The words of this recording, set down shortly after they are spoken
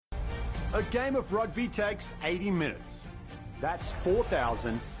A game of rugby takes 80 minutes. That's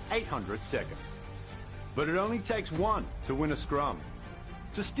 4,800 seconds. But it only takes one to win a scrum,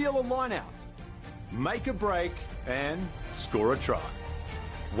 to steal a line-out, make a break, and score a try.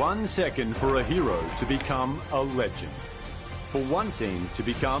 1 second for a hero to become a legend. For one team to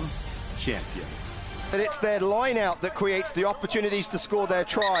become champions. And it's their line-out that creates the opportunities to score their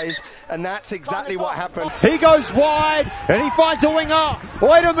tries, and that's exactly what happened. He goes wide, and he finds a winger.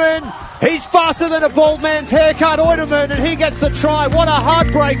 Oiderman, he's faster than a bald man's haircut, Oiderman, and he gets the try. What a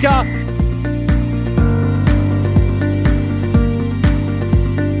heartbreaker.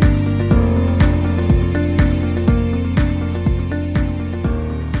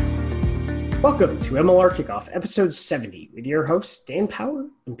 Welcome to MLR Kickoff, episode 70, with your hosts, Dan Power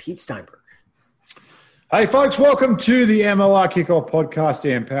and Pete Steinberg. Hey folks, welcome to the MLR Kickoff podcast.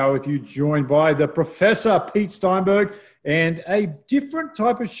 Dan Power with you, joined by the Professor Pete Steinberg, and a different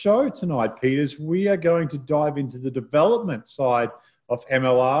type of show tonight, Pete, as we are going to dive into the development side of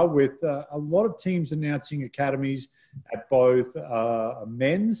MLR with a lot of teams announcing academies at both a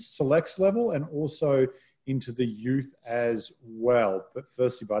men's selects level and also into the youth as well. But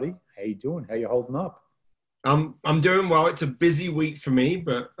firstly, buddy, how you doing? How you holding up? I'm doing well. It's a busy week for me,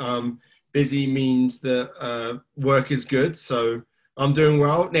 but busy means that work is good, so I'm doing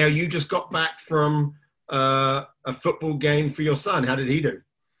well. Now, you just got back from a football game for your son. How did he do?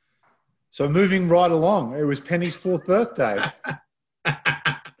 So moving right along, it was Penny's 4th birthday.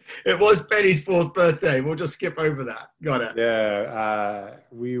 It was Penny's 4th birthday. We'll just skip over that. Got it. Yeah,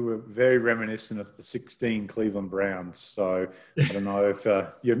 we were very reminiscent of the 16 Cleveland Browns. So I don't know if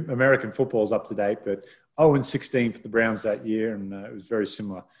your American football is up to date, but 0-16 for the Browns that year, and it was very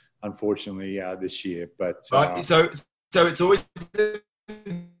similar, unfortunately, this year. But so it's always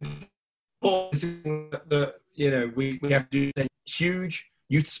we have to do huge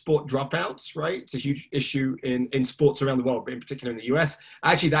youth sport dropouts, right? It's a huge issue in sports around the world, but in particular in the US.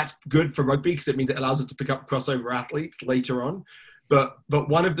 Actually, that's good for rugby because it means it allows us to pick up crossover athletes later on. But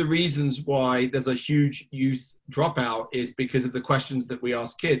one of the reasons why there's a huge youth dropout is because of the questions that we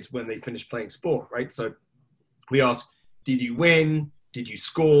ask kids when they finish playing sport, right? So we ask, did you win? Did you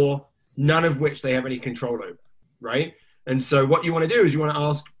score? None of which they have any control over, right? And so what you want to do is you want to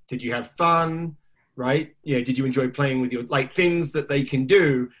ask, did you have fun? Right? Did you enjoy playing with your, things that they can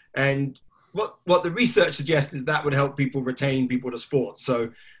do? And what the research suggests is that would help people retain people to sports. So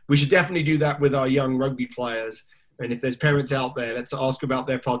we should definitely do that with our young rugby players. And if there's parents out there, let's ask about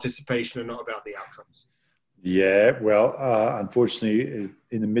their participation and not about the outcomes. Yeah, well, unfortunately,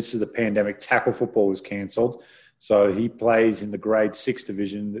 in the midst of the pandemic, tackle football was cancelled. So he plays in the grade 6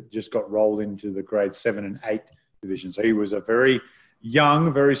 division that just got rolled into the grade 7 and 8 division. So he was a very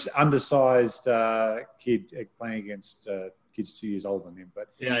young, very undersized kid playing against kids 2 years older than him. But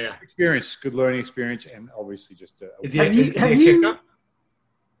yeah, experience, good learning experience, and obviously just is he a kicker? No,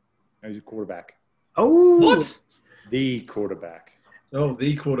 he's a quarterback. Oh, what? The quarterback. Oh,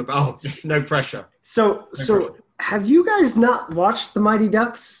 the quarterback. Oh, no pressure. So have you guys not watched the Mighty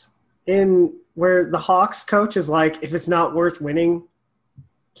Ducks in where the Hawks coach is like, if it's not worth winning,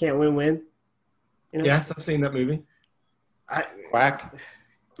 can't win? You know? Yes, I've seen that movie. Quack,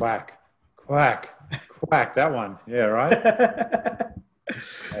 quack, quack, quack. That one. Yeah, right?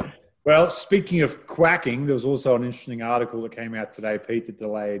 Well, speaking of quacking, there was also an interesting article that came out today, Pete, that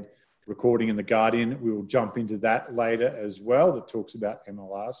delayed recording in The Guardian. We will jump into that later as well, that talks about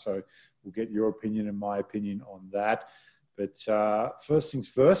MLR. So we'll get your opinion and my opinion on that. But first things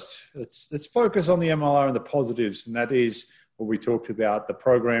first, let's focus on the MLR and the positives. And that is what we talked about, the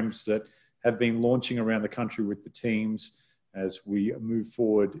programs that have been launching around the country with the teams as we move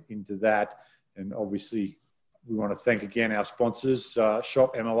forward into that. And obviously, we want to thank again our sponsors,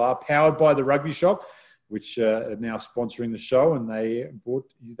 Shop MLR, powered by the Rugby Shop, which are now sponsoring the show, and they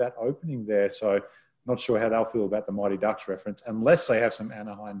brought you that opening there. So not sure how they'll feel about the Mighty Ducks reference, unless they have some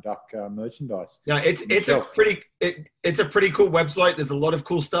Anaheim Duck merchandise. Yeah, it's a pretty cool website. There's a lot of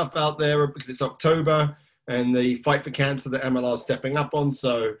cool stuff out there because it's October and the fight for cancer that MLR is stepping up on.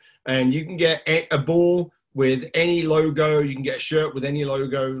 So, and you can get a ball with any logo. You can get a shirt with any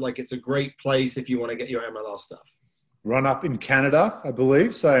logo. It's a great place if you want to get your MLR stuff. Run up in Canada, I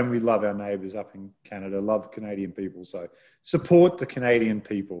believe. So, and we love our neighbours up in Canada, love Canadian people. So support the Canadian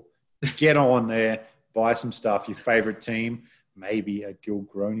people. Get on there, buy some stuff, your favourite team, maybe a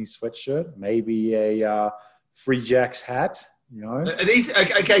Gilgroni sweatshirt, maybe a Free Jacks hat. Are these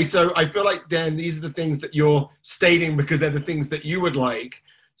okay? So I feel like, Dan, these are the things that you're stating because they're the things that you would like.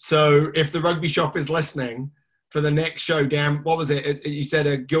 So if the Rugby Shop is listening for the next show, Dan, what was it? You said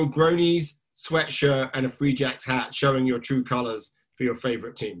a Gilgroni's sweatshirt and a Free Jacks hat showing your true colours for your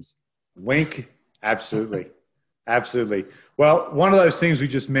favourite teams. Wink. Absolutely. Absolutely. Well, one of those things we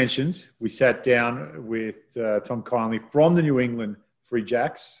just mentioned, we sat down with Tom Kindly from the New England Free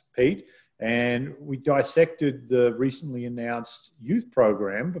Jacks, Pete, and we dissected the recently announced youth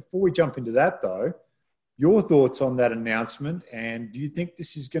program. Before we jump into that, though, your thoughts on that announcement, and do you think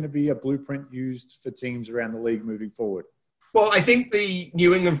this is going to be a blueprint used for teams around the league moving forward? Well, I think the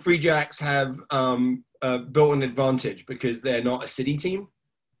New England Free Jacks have built an advantage because they're not a city team.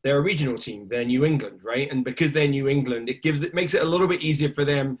 They're a regional team. They're New England, right? And because they're New England, it makes it a little bit easier for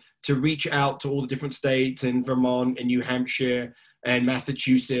them to reach out to all the different states in Vermont and New Hampshire and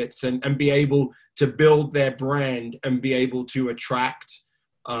Massachusetts and be able to build their brand and be able to attract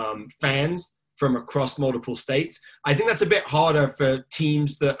fans from across multiple states. I think that's a bit harder for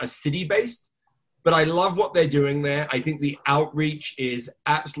teams that are city-based, but I love what they're doing there. I think the outreach is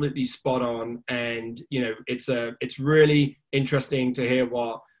absolutely spot on, and it's really interesting to hear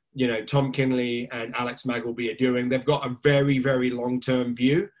what Tom Kindly and Alex Magleby are doing. They've got a very, very long-term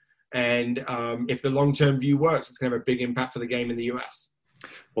view, and if the long-term view works, it's going to have a big impact for the game in the US.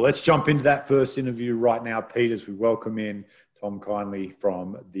 Well, let's jump into that first interview right now, Pete, as we welcome in Tom Kindly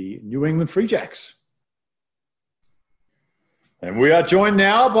from the New England Free Jacks. And we are joined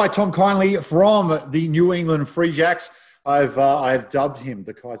now by Tom Kindly from the New England Free Jacks. I've dubbed him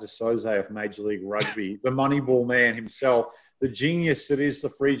the Kaiser Soze of Major League Rugby, the Moneyball man himself, the genius that is the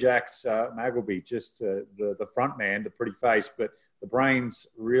Free Jacks, Magleby, just the front man, the pretty face, but the brains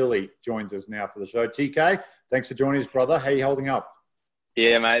really joins us now for the show. TK, thanks for joining us, brother. How are you holding up?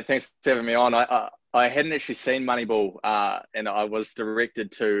 Yeah, mate. Thanks for having me on. I hadn't actually seen Moneyball, and I was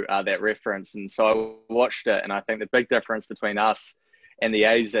directed to that reference, and so I watched it. And I think the big difference between us and the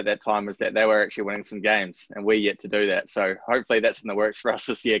A's at that time was that they were actually winning some games, and we're yet to do that. So hopefully that's in the works for us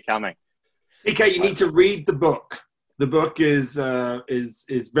this year coming. TK, you need to read the book. The book is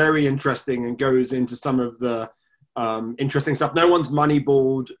very interesting and goes into some of the interesting stuff. No one's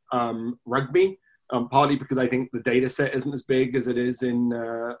moneyballed rugby. Partly because I think the data set isn't as big as it is in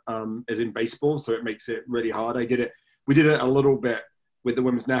baseball, so it makes it really hard. We did it a little bit with the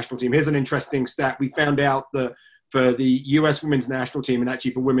women's national team. Here's an interesting stat. We found out that for the U.S. women's national team and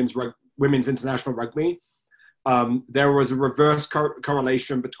actually for women's international rugby, there was a reverse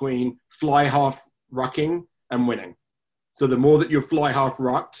correlation between fly half rucking and winning. So the more that you fly half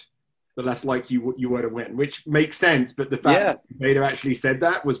rucked, the less likely you were to win, which makes sense. But the fact that data actually said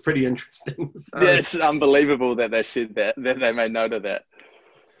that was pretty interesting. So. Yeah, it's unbelievable that they said that they made note of that.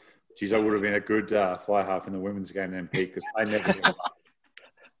 Geez, I would have been a good fly half in the women's game then, Pete, because I never did.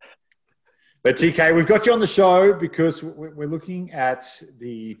 But TK, we've got you on the show because we're looking at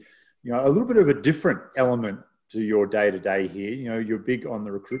a little bit of a different element to your day-to-day here. You're big on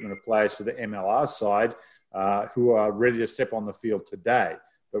the recruitment of players for the MLR side who are ready to step on the field today.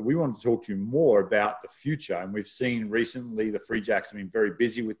 But we want to talk to you more about the future. And we've seen recently the Free Jacks have been very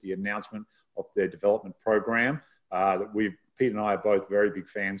busy with the announcement of their development program that Pete and I are both very big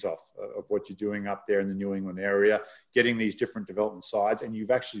fans of what you're doing up there in the New England area, getting these different development sides. And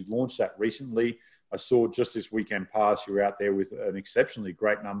you've actually launched that recently. I saw just this weekend past, you were out there with an exceptionally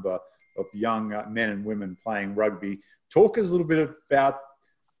great number of young men and women playing rugby. Talk us a little bit about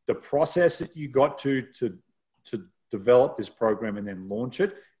the process that you got to develop this program and then launch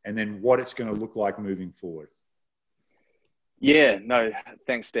it, and then what it's going to look like moving forward. Yeah, no,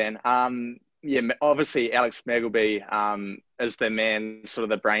 thanks, Dan. Obviously Alex Magleby is the man, sort of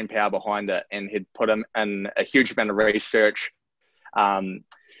the brain power behind it, and he'd put him in a huge amount of research, and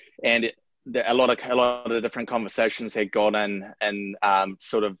a lot of the different conversations had gone in and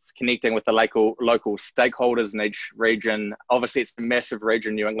sort of connecting with the local stakeholders in each region. Obviously, it's a massive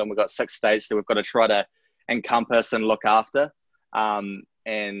region, New England. We've got 6 states that we've got to try to encompass and look after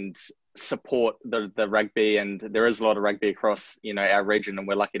and support the rugby, and there is a lot of rugby across our region, and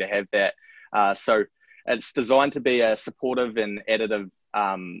we're lucky to have that. So it's designed to be a supportive and additive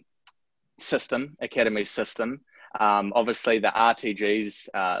academy system. Obviously the RTGs,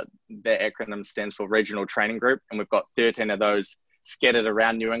 that acronym stands for Regional Training Group, and we've got 13 of those scattered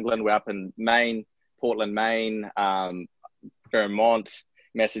around New England. We're up in Maine, Portland, Maine, Vermont,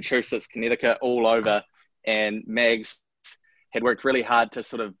 Massachusetts, Connecticut, all over. And Mags had worked really hard to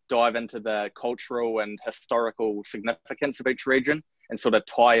sort of dive into the cultural and historical significance of each region and sort of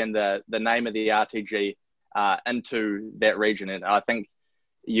tie in the name of the RTG into that region. And I think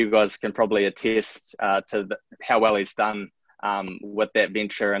you guys can probably attest to how well he's done with that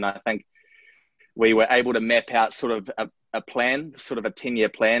venture. And I think we were able to map out sort of a plan, sort of a 10-year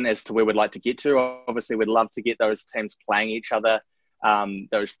plan as to where we'd like to get to. Obviously, we'd love to get those teams playing each other,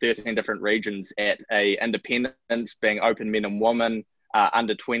 those 13 different regions at a independence, being open men and women,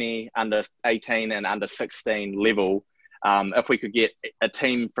 under 20, under 18, and under 16 level. If we could get a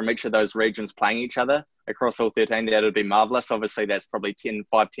team from each of those regions playing each other across all 13, that would be marvelous. Obviously, that's probably 10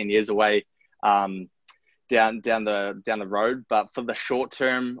 years away down the road. But for the short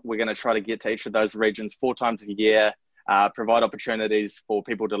term, we're going to try to get to each of those regions 4 times a year, provide opportunities for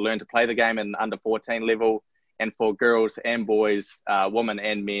people to learn to play the game in under 14 level, and for girls and boys, women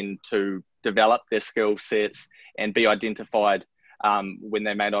and men to develop their skill sets and be identified when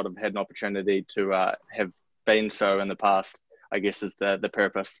they may not have had an opportunity to have been so in the past, I guess, is the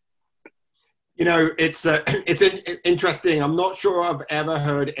purpose. You know, it's interesting. I'm not sure I've ever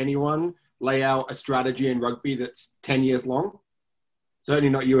heard anyone lay out a strategy in rugby that's 10 years long.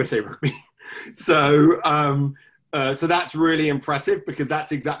 Certainly not USA Rugby. So that's really impressive, because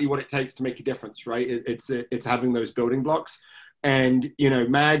that's exactly what it takes to make a difference, right? It's having those building blocks. And, you know,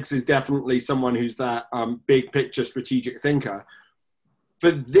 Mags is definitely someone who's that big picture strategic thinker.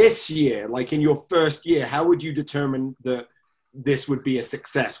 For this year, like in your first year, how would you determine that this would be a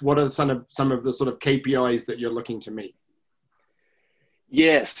success? What are some of the sort of KPIs that you're looking to meet?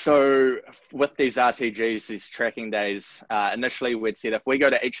 Yeah, so with these RTGs, these tracking days, initially we'd said if we go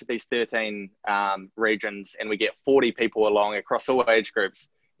to each of these 13 regions and we get 40 people along across all age groups,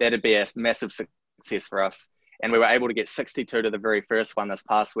 that'd be a massive success for us. And we were able to get 62 to the very first one this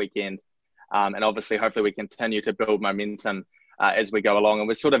past weekend. And obviously, hopefully we continue to build momentum as we go along. And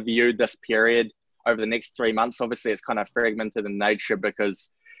we sort of viewed this period over the next 3 months. Obviously, it's kind of fragmented in nature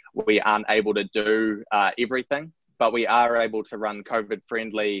because we aren't able to do everything, but we are able to run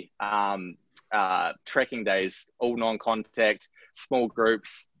COVID-friendly tracking days, all non-contact, small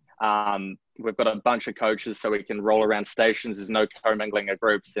groups. We've got a bunch of coaches so we can roll around stations. There's no commingling of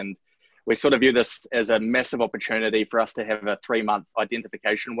groups. And we sort of view this as a massive opportunity for us to have a 3-month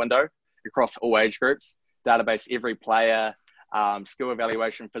identification window across all age groups, database every player, skill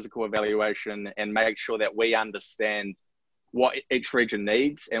evaluation, physical evaluation, and make sure that we understand what each region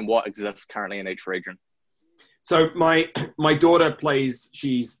needs and what exists currently in each region. So my daughter plays,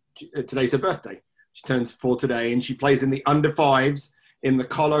 today's her birthday. She turns 4 today, and she plays in the under 5s in the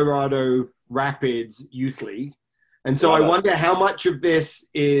Colorado Rapids Youth League. And so I wonder how much of this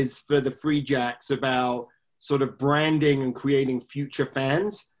is for the Free Jacks about sort of branding and creating future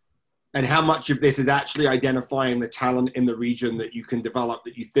fans, and how much of this is actually identifying the talent in the region that you can develop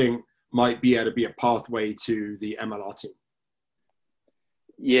that you think might be able to be a pathway to the MLR team.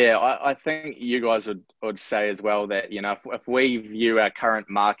 Yeah, I think you guys would say as well that, you know, if we view our current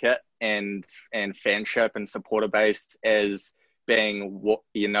market and fanship and supporter base as being what,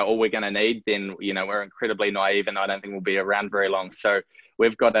 you know, all we're going to need, then, you know, we're incredibly naive, and I don't think we'll be around very long. So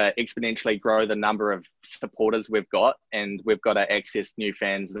we've got to exponentially grow the number of supporters we've got, and we've got to access new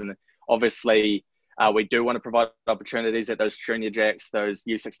fans. And obviously, we do want to provide opportunities at those junior jacks, those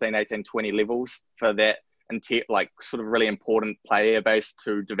U16, 18, 20 levels for that like sort of really important player base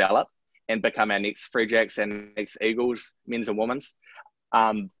to develop and become our next Free Jacks and next Eagles, men's and women's.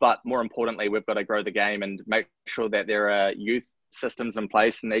 But more importantly, we've got to grow the game and make sure that there are youth systems in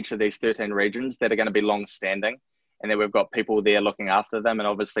place in each of these 13 regions that are going to be long-standing, and that we've got people there looking after them. And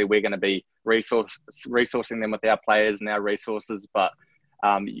obviously, we're going to be resourcing them with our players and our resources. But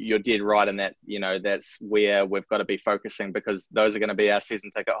you're dead right in that, you know, that's where we've got to be focusing, because those are going to be our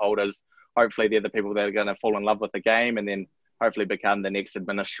season ticket holders. Hopefully, they're the people that are going to fall in love with the game and then hopefully become the next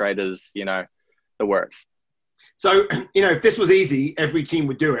administrators, you know, the works. So, you know, if this was easy, every team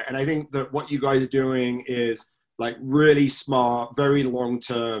would do it. And I think that what you guys are doing is like really smart, very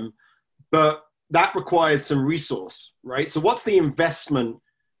long-term, but that requires some resource, right? So what's the investment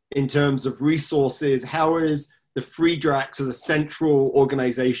in terms of resources? How is the Free Jacks as a central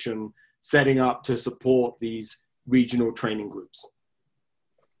organization setting up to support these regional training groups?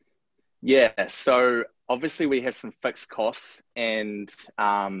 Yeah, so obviously we have some fixed costs, and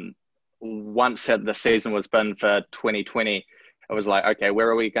once the season was done for 2020, it was like, okay, where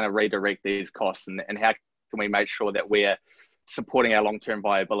are we going to redirect these costs, and how can we make sure that we're supporting our long-term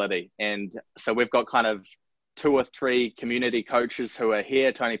viability? And so we've got kind of 2 or 3 community coaches who are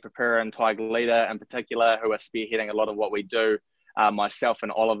here, Tony Papera and Tiger Leader in particular, who are spearheading a lot of what we do, myself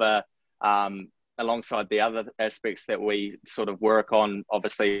and Oliver, alongside the other aspects that we sort of work on.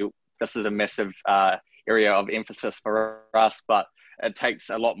 Obviously, this is a massive area of emphasis for us, but it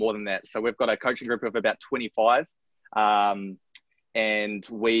takes a lot more than that. So we've got a coaching group of about 25, and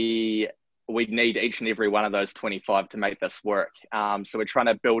we need each and every one of those 25 to make this work. So we're trying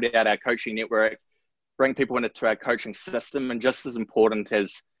to build out our coaching network, bring people into our coaching system, and just as important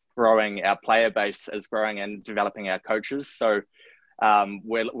as growing our player base is growing and developing our coaches. So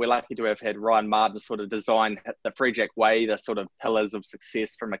We're lucky to have had Ryan Martin sort of design the Free Jack way, the sort of pillars of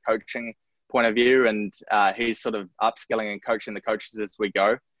success from a coaching point of view, and he's sort of upskilling and coaching the coaches as we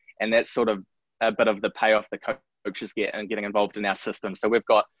go, and that's sort of a bit of the payoff the coaches get and getting involved in our system. So we've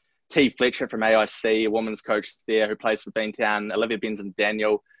got T. Fletcher from AIC, a women's coach there who plays for Beantown, Olivia Benson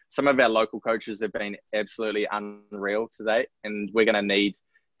Daniel. Some of our local coaches have been absolutely unreal to date, and we're going to need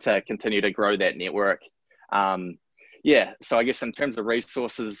to continue to grow that network. So I guess in terms of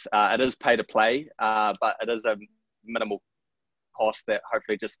resources, it is pay to play, but it is a minimal cost that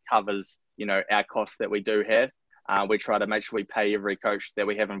hopefully just covers, our costs that we do have. We try to make sure we pay every coach that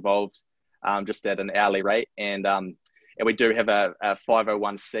we have involved just at an hourly rate. And we do have a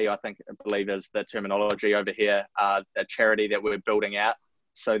 501c, I believe is the terminology over here, a charity that we're building out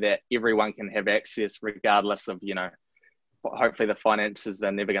so that everyone can have access regardless of, hopefully the finances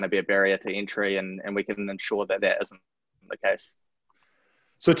are never going to be a barrier to entry, and we can ensure that that isn't the case.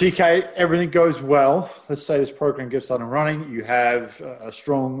 So TK, everything goes well. Let's say this program gets up and running. You have a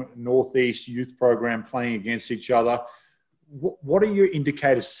strong Northeast youth program playing against each other. What are your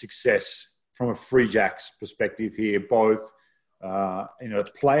indicators of success from a Free Jacks perspective here, both in a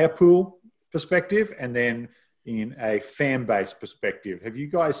player pool perspective and then in a fan base perspective? Have you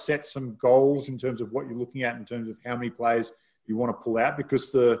guys set some goals in terms of what you're looking at in terms of how many players you want to pull out?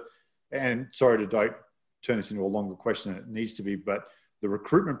 Because sorry to don't turn this into a longer question than it needs to be, but the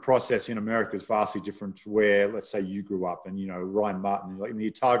recruitment process in America is vastly different to where, let's say, you grew up. And, Ryan Martin, like in the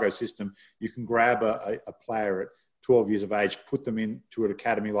Otago system, you can grab a player at 12 years of age, put them into an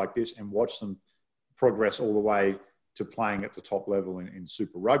academy like this and watch them progress all the way to playing at the top level in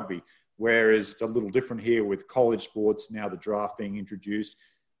Super Rugby. Whereas it's a little different here with college sports, now the draft being introduced.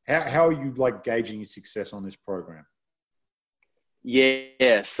 How are you gauging your success on this program?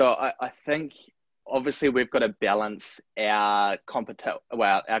 Yeah, so I think obviously we've got to balance our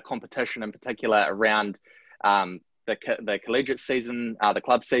competition in particular around the collegiate season, the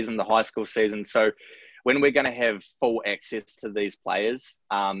club season, the high school season. So when we're going to have full access to these players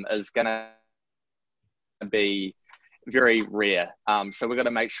is going to be very rare. So we've got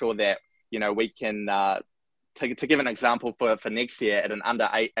to make sure that, we can, to give an example for next year at an under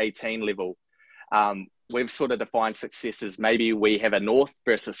 18 level, we've sort of defined success as maybe we have a North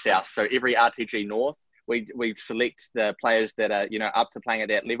versus South. So every RTG North, we select the players that are, up to playing at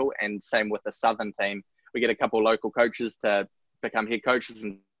that level. And same with the Southern team. We get a couple of local coaches to become head coaches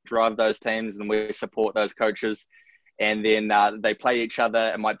and drive those teams, and we support those coaches. And then they play each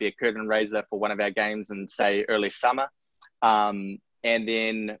other. It might be a curtain raiser for one of our games in, say, early summer. And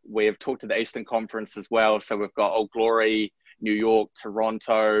then we've talked to the Eastern Conference as well. So we've got Old Glory, New York,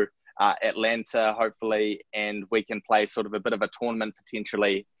 Toronto, Atlanta, hopefully, and we can play sort of a bit of a tournament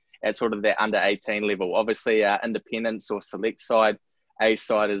potentially at sort of the under 18 level. Obviously, our independence or select side, A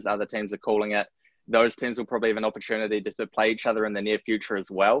side as other teams are calling it, those teams will probably have an opportunity to play each other in the near future as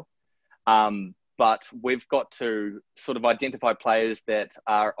well. But we've got to sort of identify players that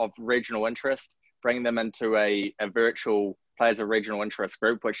are of regional interest, bring them into a virtual players of regional interest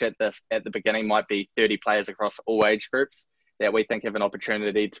group, which at the beginning might be 30 players across all age groups that we think have an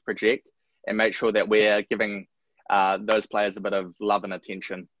opportunity to project, and make sure that we're giving those players a bit of love and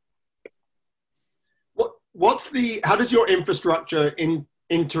attention. How does your infrastructure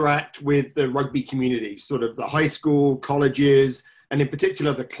interact with the rugby community, sort of the high school, colleges, and in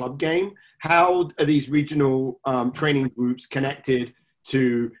particular the club game? How are these regional training groups connected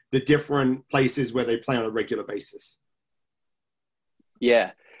to the different places where they play on a regular basis?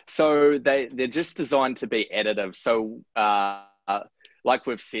 Yeah, so they're just designed to be additive. So like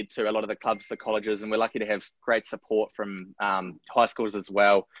we've said to a lot of the clubs, the colleges, and we're lucky to have great support from high schools as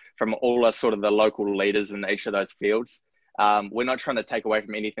well, from all the sort of the local leaders in each of those fields. We're not trying to take away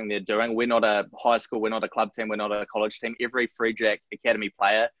from anything they're doing. We're not a high school, we're not a club team, we're not a college team. Every Free Jack Academy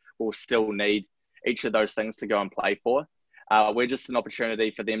player will still need each of those things to go and play for. We're just an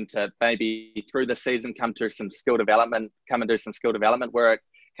opportunity for them to maybe through the season come and do some skill development work,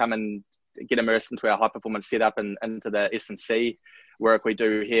 come and get immersed into our high performance setup and into the S&C work we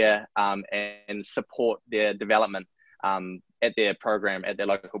do here, and support their development at their program, at their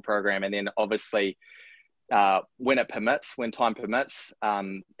local program. And then obviously when time permits,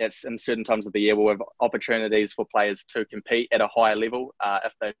 it's in certain times of the year we'll have opportunities for players to compete at a higher level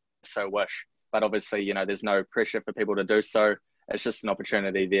if they so wish. But obviously, there's no pressure for people to do so. It's just an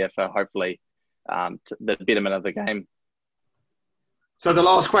opportunity there for hopefully the betterment of the game. So the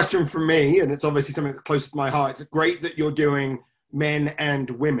last question from me, and it's obviously something that's close to my heart. It's great that you're doing men and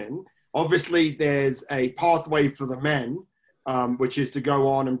women. Obviously, there's a pathway for the men, which is to go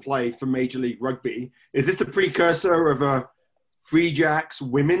on and play for Major League Rugby. Is this the precursor of a Free Jacks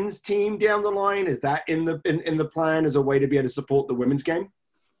women's team down the line? Is that in the plan as a way to be able to support the women's game?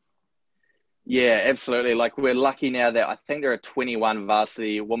 Yeah, absolutely. Like, we're lucky now that I think there are 21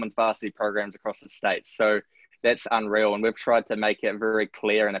 women's varsity programs across the state. So that's unreal. And we've tried to make it very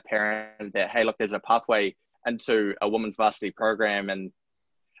clear and apparent that, hey, look, there's a pathway into a women's varsity program and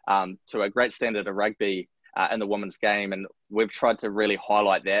to a great standard of rugby in the women's game. And we've tried to really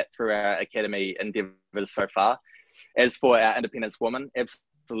highlight that through our academy endeavours so far. As for our independence women,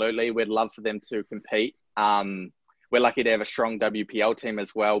 absolutely, we'd love for them to compete. We're lucky to have a strong WPL team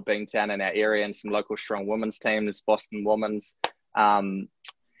as well, being down in our area, and some local strong women's teams, Boston Women's, and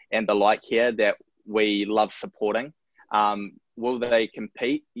the like here that we love supporting. Will they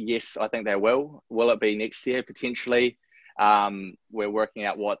compete? Yes, I think they will. Will it be next year? Potentially. We're working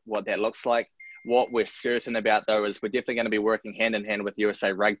out what that looks like. What we're certain about, though, is we're definitely going to be working hand in hand with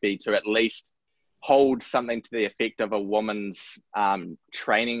USA Rugby to at least hold something to the effect of a women's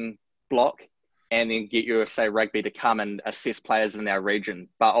training block, and then get USA Rugby to come and assess players in our region.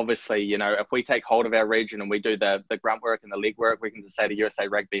 But obviously, you know, if we take hold of our region and we do the grunt work and the leg work, we can just say to USA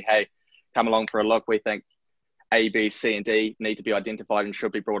Rugby, hey, come along for a look. We think A, B, C, and D need to be identified and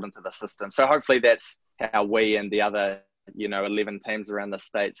should be brought into the system. So hopefully that's how we and the other, 11 teams around the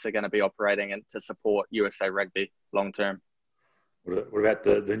States are going to be operating and to support USA Rugby long term. What about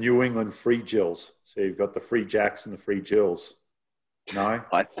the New England Free Jills? So you've got the Free Jacks and the Free Jills. No,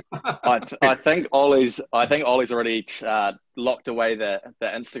 I think Ollie's already locked away the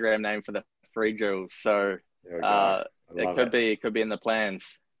Instagram name for the Free Jills. So it could be in the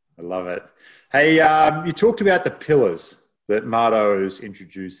plans. I love it. Hey, you talked about the pillars that Marto's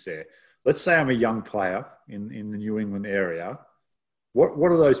introduced there. Let's say I'm a young player in the New England area.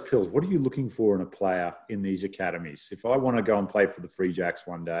 What are those pillars? What are you looking for in a player in these academies? If I want to go and play for the Free Jacks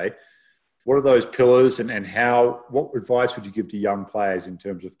one day, what are those pillars, and what advice would you give to young players in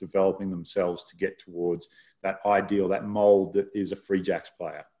terms of developing themselves to get towards that ideal, that mold that is a Free Jacks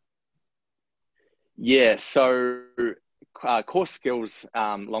player? Yeah, so core skills,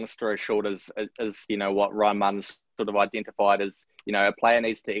 long story short, is what Ryan Martin's sort of identified as, a player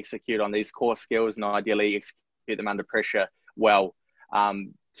needs to execute on these core skills and ideally execute them under pressure well,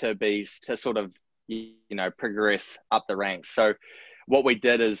 to sort of, progress up the ranks. So what we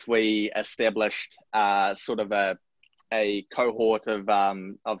did is we established sort of a cohort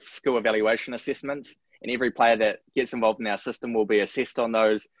of skill evaluation assessments, and every player that gets involved in our system will be assessed on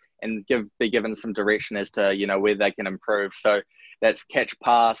those and be given some direction as to, where they can improve. So that's catch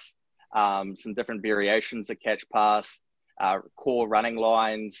pass, some different variations of catch pass, core running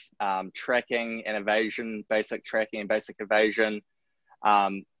lines, tracking and evasion, basic tracking and basic evasion,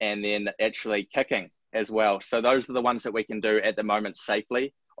 and then actually kicking as well. So those are the ones that we can do at the moment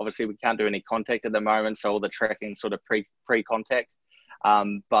safely. Obviously, we can't do any contact at the moment, so all the tracking sort of pre-contact.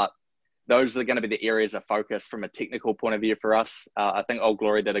 But those are going to be the areas of focus from a technical point of view for us. I think Old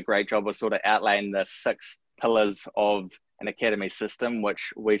Glory did a great job of sort of outlining the 6 pillars of an academy system,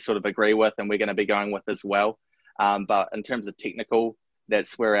 which we sort of agree with and we're going to be going with as well. But in terms of technical,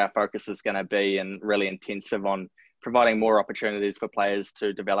 that's where our focus is going to be, and really intensive on providing more opportunities for players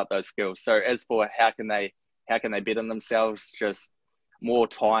to develop those skills. So as for how can they better themselves, just more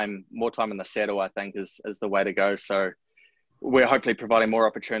time in the saddle, I think is the way to go. So we're hopefully providing more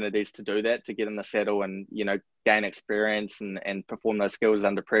opportunities to do that, to get in the saddle and, gain experience and perform those skills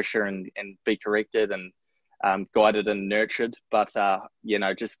under pressure and be corrected and guided and nurtured. But,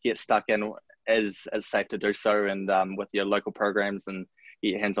 just get stuck in as safe to do so, and with your local programs, and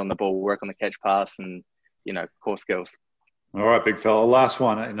get your hands on the ball, work on the catch pass and, core skills. All right, big fella. Last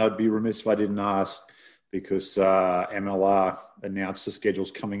one, and I'd be remiss if I didn't ask, because MLR announced the schedules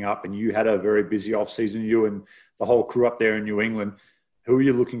coming up, and you had a very busy off-season, you and the whole crew up there in New England. Who are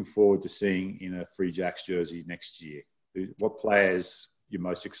you looking forward to seeing in a Free Jacks jersey next year? What players are you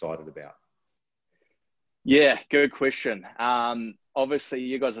most excited about? Yeah, good question. Obviously,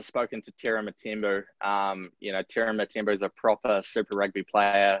 you guys have spoken to Tera Matembu. Tera Matembu is a proper Super Rugby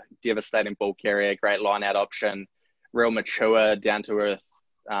player, devastating ball carrier, great line-out option, real mature, down-to-earth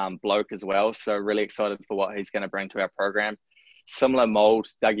bloke as well. So really excited for what he's going to bring to our program. Similar mould,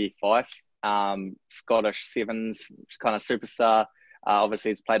 Dougie Fife, Scottish Sevens kind of superstar.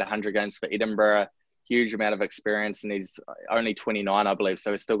 Obviously, he's played 100 games for Edinburgh, huge amount of experience, and he's only 29, I believe.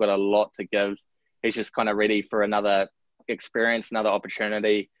 So he's still got a lot to give. He's just kind of ready for another experience, another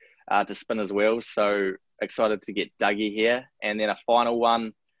opportunity to spin his wheels. So excited to get Dougie here. And then a final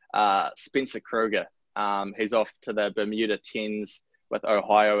one, Spencer Kruger. He's off to the Bermuda Tens with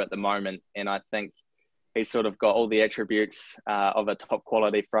Ohio at the moment, and I think he's sort of got all the attributes of a top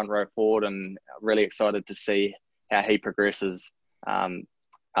quality front row forward, and really excited to see how he progresses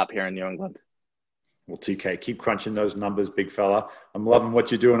up here in New England. Well, TK, keep crunching those numbers, big fella. I'm loving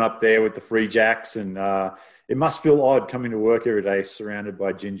what you're doing up there with the Free Jacks, and it must feel odd coming to work every day surrounded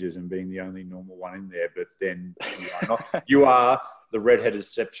by gingers and being the only normal one in there. But then you are the redheaded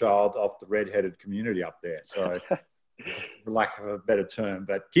stepchild of the redheaded community up there. So, for lack of a better term,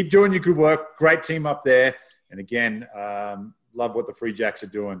 but keep doing your good work. Great team up there, and again, love what the Free Jacks are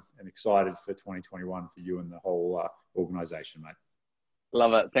doing, and excited for 2021 for you and the whole organisation, mate.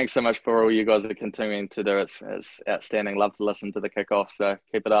 Love it. Thanks so much for all you guys are continuing to do. It's outstanding. Love to listen to the kickoff. So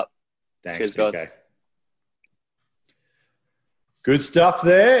keep it up. Thanks, cheers, guys. TK. Good stuff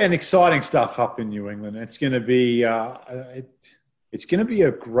there, and exciting stuff up in New England. It's going to be it's going to be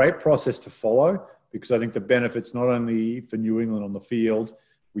a great process to follow, because I think the benefits not only for New England on the field,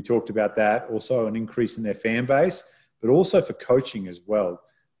 we talked about that, also an increase in their fan base, but also for coaching as well.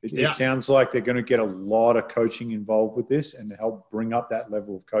 It sounds like they're going to get a lot of coaching involved with this and help bring up that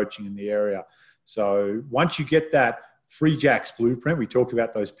level of coaching in the area. So once you get that Free Jacks blueprint, we talked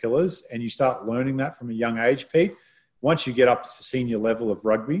about those pillars, and you start learning that from a young age, Pete, once you get up to the senior level of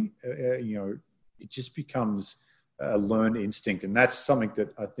rugby, it just becomes a learned instinct. And that's something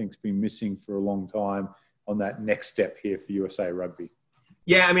that I think has been missing for a long time on that next step here for USA Rugby.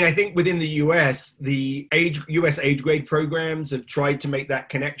 Yeah, I mean, I think within the US, the US age grade programs have tried to make that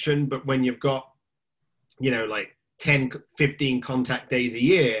connection. But when you've got, like 10, 15 contact days a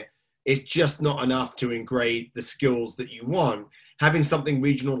year, it's just not enough to engrade the skills that you want. Having something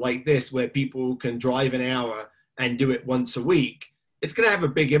regional like this, where people can drive an hour and do it once a week, it's going to have a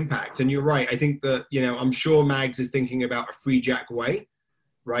big impact. And you're right. I think that, I'm sure Mags is thinking about a Free Jack way,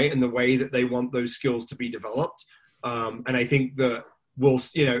 right? And the way that they want those skills to be developed. And I think that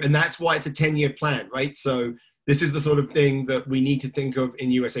and that's why it's a 10-year plan, right? So this is the sort of thing that we need to think of in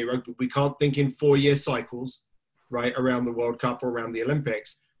USA Rugby. We can't think in 4-year cycles, right, around the World Cup or around the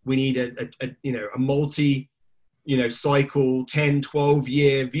Olympics. We need a multi, cycle, 10,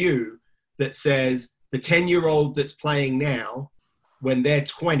 12-year view that says the 10-year-old that's playing now, when they're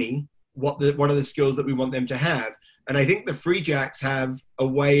 20, what are the skills that we want them to have? And I think the Free Jacks have a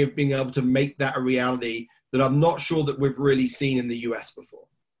way of being able to make that a reality that I'm not sure that we've really seen in the US before.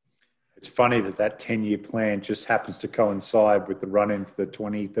 It's funny that 10-year plan just happens to coincide with the run into the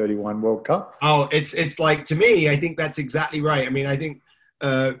 2031 World Cup. Oh, it's like, to me, I think that's exactly right. I mean, I think,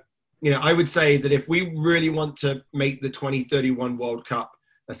 I would say that if we really want to make the 2031 World Cup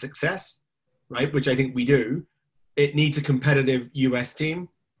a success, right, which I think we do, it needs a competitive US team.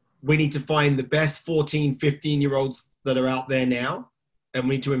 We need to find the best 14, 15-year-olds that are out there now, and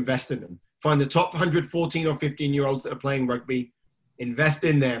we need to invest in them. Find the top 100 14 or 15-year-olds that are playing rugby, invest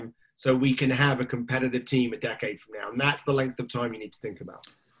in them so we can have a competitive team a decade from now. And that's the length of time you need to think about.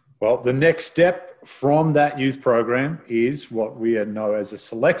 Well, the next step from that youth program is what we know as a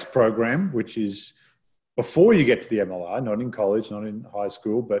selects program, which is before you get to the MLR, not in college, not in high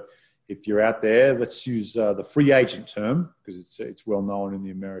school, but if you're out there, let's use the free agent term, because it's well known in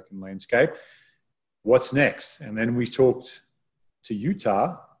the American landscape. What's next? And then we talked to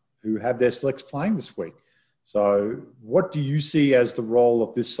Utah, who have their selects playing this week. So what do you see as the role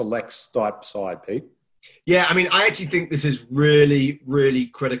of this selects type side, Pete? Yeah, I mean, I actually think this is really, really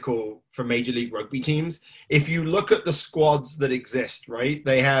critical for Major League Rugby teams. If you look at the squads that exist, right,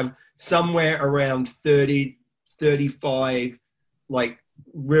 they have somewhere around 30, 35, like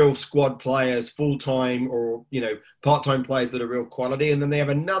real squad players, full-time or, part-time players that are real quality. And then they have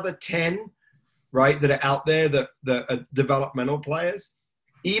another 10, right, that are out there that are developmental players.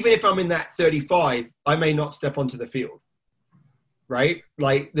 Even if I'm in that 35, I may not step onto the field, right?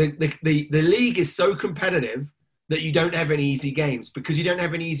 Like the league is so competitive that you don't have any easy games. Because you don't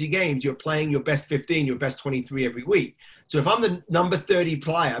have any easy games, you're playing your best 15, your best 23 every week. So if I'm the number 30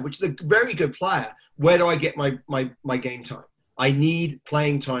 player, which is a very good player, where do I get my game time? I need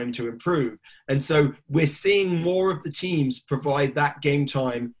playing time to improve. And so we're seeing more of the teams provide that game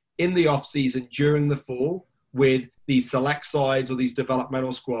time in the off season during the fall with these select sides or these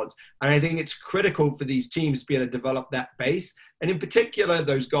developmental squads. And I think it's critical for these teams to be able to develop that base. And in particular,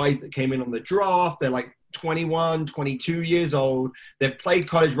 those guys that came in on the draft, they're like 21, 22 years old. They've played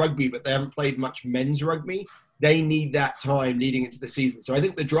college rugby, but they haven't played much men's rugby. They need that time leading into the season. So I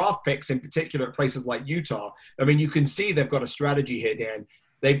think the draft picks in particular at places like Utah, I mean, you can see they've got a strategy here, Dan.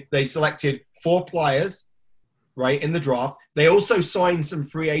 They selected 4 players, right, in the draft. They also signed some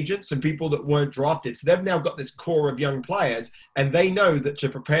free agents, some people that weren't drafted. So they've now got this core of young players, and they know that to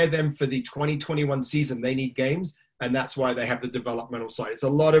prepare them for the 2021 season, they need games, and that's why they have the developmental side. It's a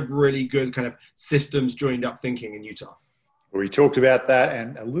lot of really good kind of systems joined up thinking in Utah. We talked about that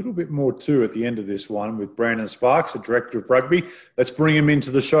and a little bit more too at the end of this one with Brandon Sparks, the director of rugby. Let's bring him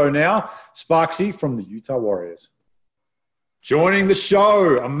into the show now. Sparksy from the Utah Warriors. Joining the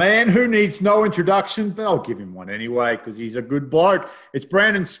show, a man who needs no introduction, but I'll give him one anyway because he's a good bloke. It's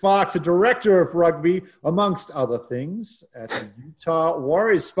Brandon Sparks, the director of rugby, amongst other things, at the Utah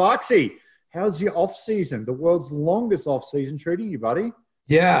Warriors. Sparksy, how's your off-season, the world's longest off-season, treating you, buddy?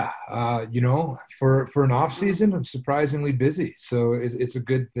 Yeah, for an off season, I'm surprisingly busy, so it's a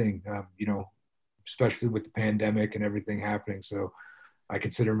good thing. Especially with the pandemic and everything happening. So I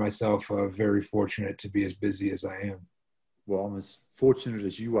consider myself very fortunate to be as busy as I am. Well, I'm as fortunate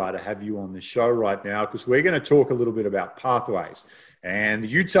as you are to have you on the show right now because we're going to talk a little bit about pathways. And the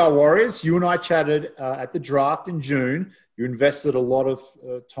Utah Warriors, you and I chatted at the draft in June. You invested a lot of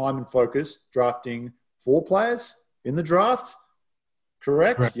time and focus drafting 4 players in the draft.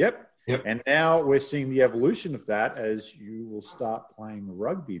 Correct? Yep. And now we're seeing the evolution of that as you will start playing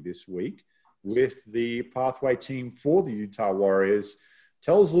rugby this week with the pathway team for the Utah Warriors.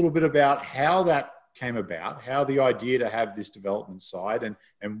 Tell us a little bit about how that came about, how the idea to have this development side and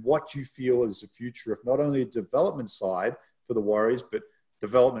what you feel is the future of not only a development side for the Warriors, but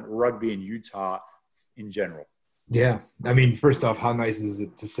development rugby in Utah in general. Yeah. I mean, first off, how nice is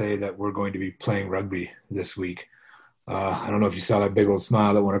it to say that we're going to be playing rugby this week? I don't know if you saw that big old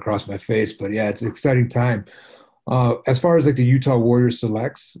smile that went across my face, but yeah, it's an exciting time. As far as like the Utah Warriors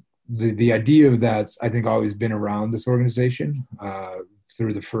selects, the idea of that's I think always been around this organization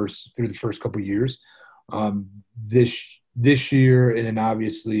through the first couple of years. This year, and then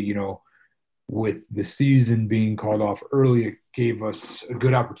obviously with the season being called off early, it gave us a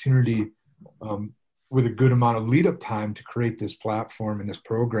good opportunity with a good amount of lead up time to create this platform and this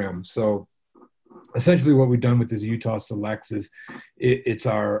program. So essentially what we've done with this Utah Selects is it's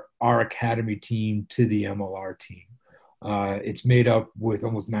our academy team to the MLR team. It's made up with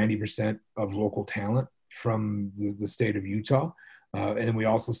almost 90% of local talent from the state of Utah. And then we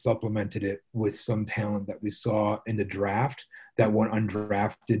also supplemented it with some talent that we saw in the draft that went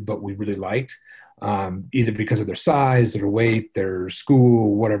undrafted, but we really liked, either because of their size, their weight, their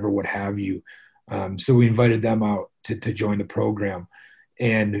school, whatever, what have you. So we invited them out to join the program.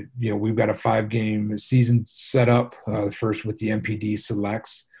 And, we've got a 5-game season set up, first with the MPD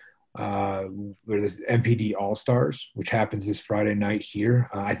Selects, there's MPD All-Stars, which happens this Friday night here.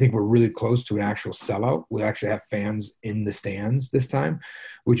 I think we're really close to an actual sellout. We actually have fans in the stands this time,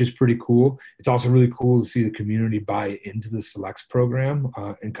 which is pretty cool. It's also really cool to see the community buy into the Selects program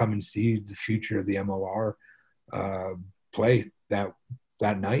and come and see the future of the MLR play that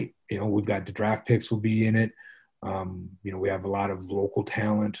night. We've got the draft picks will be in it. We have a lot of local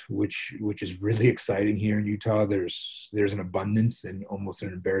talent, which is really exciting here in Utah. There's an abundance and almost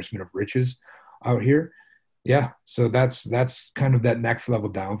an embarrassment of riches out here. Yeah. So that's kind of that next level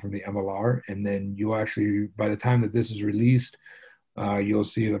down from the MLR. And then you actually, by the time that this is released, you'll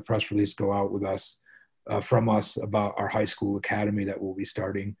see the press release go out with us, from us about our high school academy that we'll be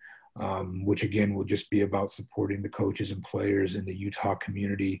starting, which again will just be about supporting the coaches and players in the Utah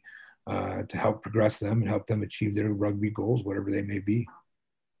community, to help progress them and help them achieve their rugby goals, whatever they may be.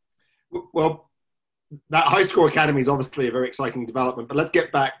 Well, that high school academy is obviously a very exciting development, but let's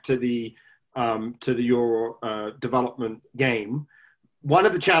get back to your development game. One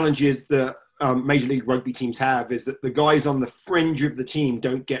of the challenges that Major League Rugby teams have is that the guys on the fringe of the team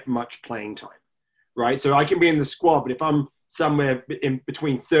don't get much playing time, right? So I can be in the squad, but if I'm somewhere in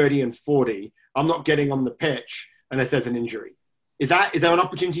between 30 and 40, I'm not getting on the pitch unless there's an injury. Is there an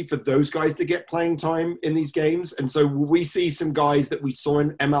opportunity for those guys to get playing time in these games? And so will we see some guys that we saw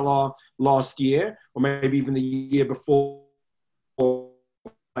in MLR last year, or maybe even the year before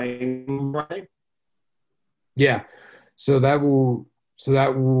playing, right? Yeah. So that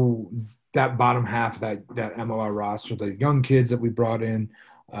bottom half, that MLR roster, the young kids that we brought in,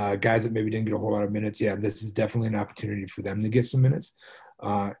 guys that maybe didn't get a whole lot of minutes. Yeah, this is definitely an opportunity for them to get some minutes,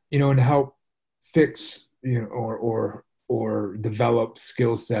 and to help fix, or develop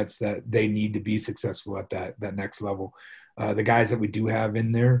skill sets that they need to be successful at that next level. The guys that we do have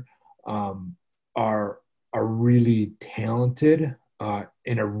in there are really talented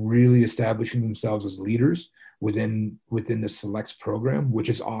and are really establishing themselves as leaders within the Selects program, which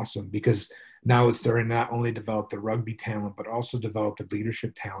is awesome because now it's starting to not only develop the rugby talent, but also develop the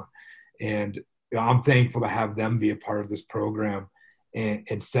leadership talent. And I'm thankful to have them be a part of this program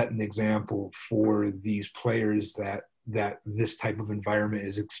and set an example for these players that this type of environment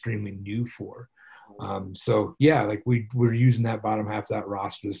is extremely new for. So yeah, like we're using that bottom half of that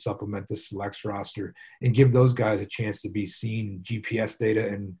roster to supplement the Selects roster and give those guys a chance to be seen, GPS data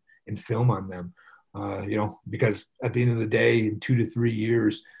and film on them. because at the end of the day, in 2 to 3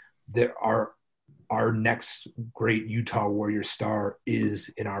 years, our next great Utah Warrior star is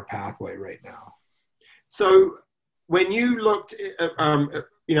in our pathway right now. So when you looked at,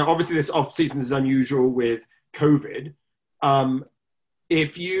 obviously this off season is unusual with COVID.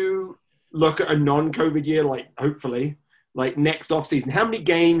 If you look at a non-COVID year, like hopefully, like next off season, how many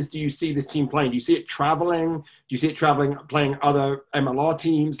games do you see this team playing? Do you see it traveling? Do you see it traveling, playing other MLR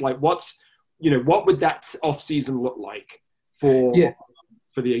teams? Like what would that off season look like for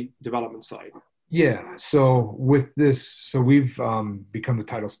the development side? Yeah. So with this, we've become the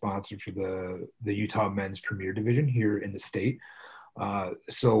title sponsor for the Utah Men's Premier Division here in the state.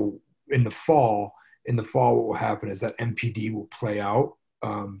 So in the fall, what will happen is that MPD will play out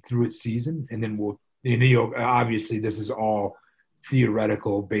through its season, and then obviously this is all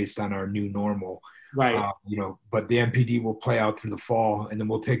theoretical based on our new normal, right? But the MPD will play out through the fall, and then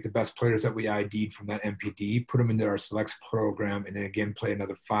we'll take the best players that we ID'd from that MPD, put them into our selects program, and then again play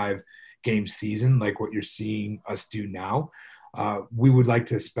another 5-game season like what you're seeing us do now. We would like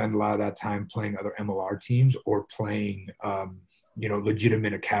to spend a lot of that time playing other MLR teams or playing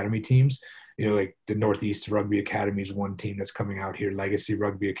legitimate academy teams. Like the Northeast Rugby Academy is one team that's coming out here. Legacy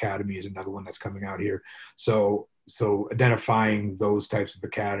Rugby Academy is another one that's coming out here. So identifying those types of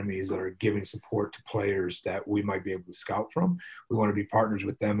academies that are giving support to players that we might be able to scout from, we want to be partners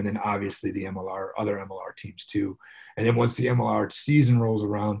with them. And then obviously the other MLR teams too. And then once the MLR season rolls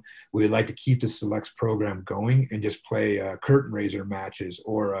around, we would like to keep the selects program going and just play curtain raiser matches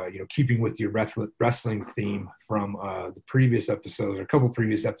or, keeping with your wrestling theme from the previous episodes or a couple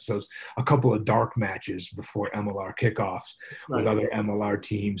previous episodes, a couple of dark matches before MLR kickoffs with other MLR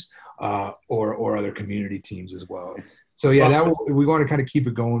teams or other community teams as well. So we want to kind of keep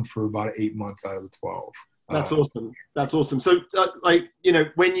it going for about 8 months out of the 12. That's awesome. That's awesome. So,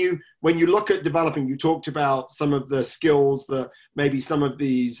 when you look at developing, you talked about some of the skills that maybe some of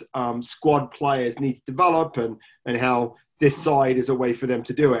these squad players need to develop and how this side is a way for them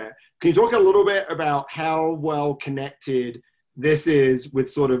to do it. Can you talk a little bit about how well connected this is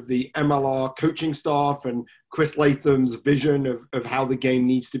with sort of the MLR coaching staff and Chris Latham's vision of how the game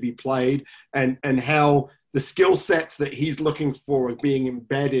needs to be played and how the skill sets that he's looking for are being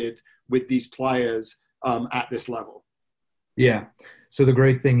embedded with these players at this level? Yeah. So the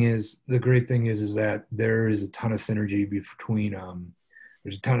great thing is that there is a ton of synergy between the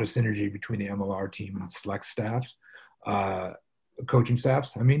MLR team and select staffs, coaching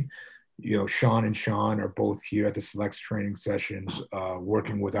staffs. I mean, Sean and Sean are both here at the selects training sessions,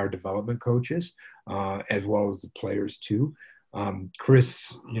 working with our development coaches, as well as the players too.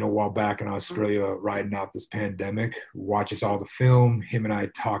 Chris, while back in Australia riding out this pandemic, watches all the film. Him and I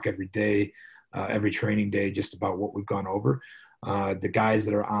talk every day, every training day, just about what we've gone over. The guys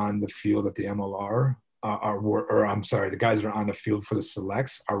that are on the field at the MLR the guys that are on the field for the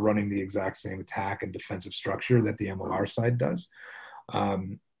selects are running the exact same attack and defensive structure that the MLR side does.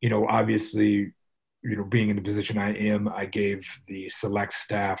 Obviously, being in the position I am, I gave the select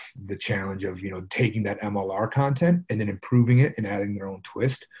staff the challenge of, taking that MLR content and then improving it and adding their own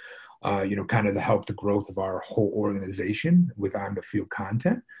twist, kind of to help the growth of our whole organization with on the field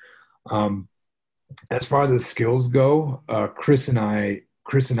content. As far as the skills go, Chris and I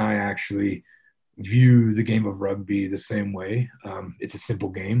actually view the game of rugby the same way. It's a simple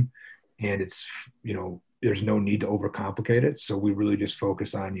game, and it's, there's no need to overcomplicate it. So we really just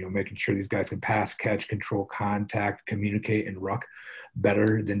focus on, making sure these guys can pass, catch, control, contact, communicate, and ruck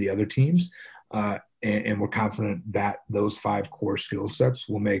better than the other teams. And we're confident that those 5 core skill sets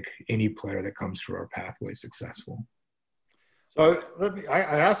will make any player that comes through our pathway successful. So I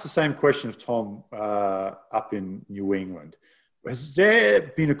asked the same question of Tom up in New England. Has there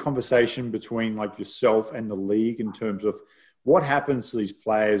been a conversation between like yourself and the league in terms of what happens to these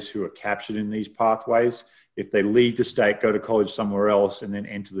players who are captured in these pathways if they leave the state, go to college somewhere else, and then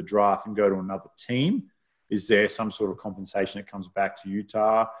enter the draft and go to another team? Is there some sort of compensation that comes back to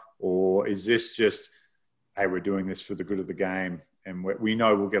Utah? Or is this just, hey, we're doing this for the good of the game, and we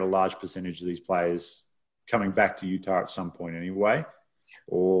know we'll get a large percentage of these players coming back to Utah at some point anyway?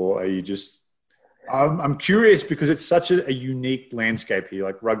 Or are you just – I'm curious because it's such a unique landscape here.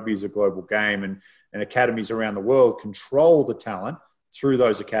 Like rugby is a global game, and academies around the world control the talent through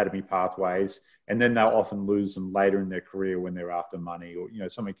those academy pathways, and then they'll often lose them later in their career when they're after money or,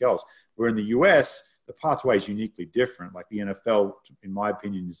 something else. Where in the US, the pathway is uniquely different. Like the NFL, in my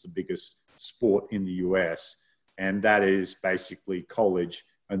opinion, is the biggest sport in the US, and that is basically college,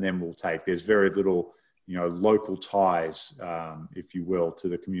 and then we'll take. There's very little, local ties, if you will, to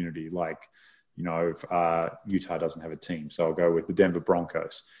the community. Like, if Utah doesn't have a team. So I'll go with the Denver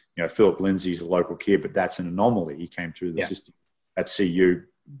Broncos. Philip Lindsay's a local kid, but that's an anomaly. He came through the system at CU.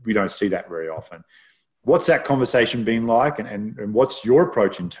 We don't see that very often. What's that conversation been like, and what's your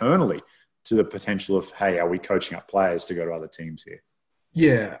approach internally to the potential of, hey, are we coaching up players to go to other teams here?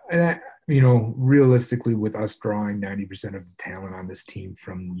 Yeah, and realistically, with us drawing 90% of the talent on this team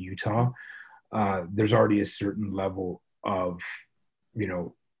from Utah, there's already a certain level of,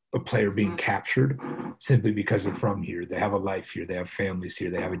 a player being captured simply because they're from here. They have a life here. They have families here.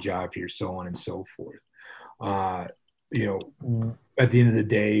 They have a job here, so on and so forth. At the end of the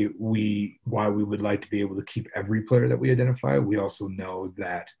day, while we would like to be able to keep every player that we identify, we also know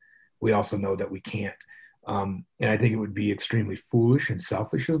that we can't. And I think it would be extremely foolish and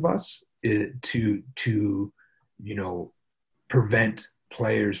selfish of us to prevent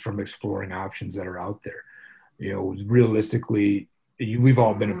players from exploring options that are out there. Realistically, we've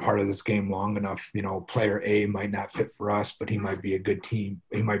all been a part of this game long enough. Player A might not fit for us, but he might be a good team.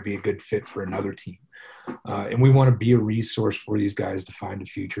 He might be a good fit for another team. And we want to be a resource for these guys to find a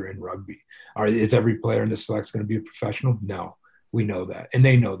future in rugby. Is every player in the selects going to be a professional? No, we know that. And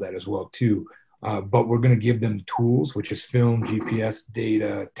they know that as well too. But we're going to give them tools, which is film, GPS,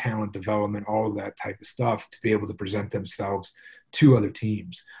 data, talent development, all of that type of stuff to be able to present themselves to other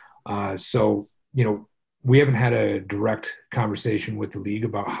teams. We haven't had a direct conversation with the league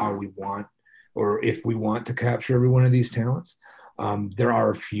about how we want or if we want to capture every one of these talents. There are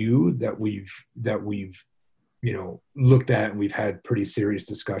a few that we've looked at, and we've had pretty serious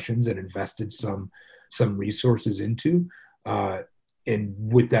discussions and invested some resources into. And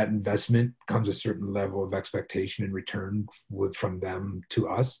with that investment comes a certain level of expectation in return from them to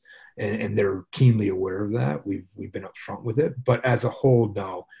us. And they're keenly aware of that. We've been upfront with it. But as a whole,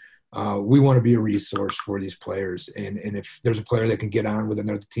 no. We want to be a resource for these players. And if there's a player that can get on with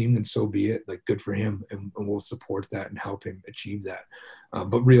another team, then so be it. Like, good for him. And we'll support that and help him achieve that.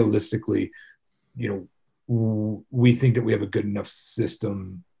 But realistically, we think that we have a good enough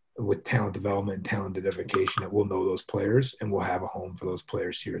system with talent development and talent identification that we'll know those players and we'll have a home for those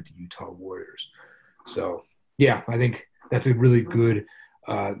players here at the Utah Warriors. So, yeah, I think that's a really good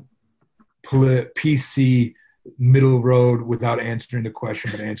PC middle road without answering the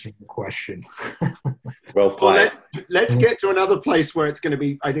question, but answering the question. Well played. Well, let's get to another place where it's going to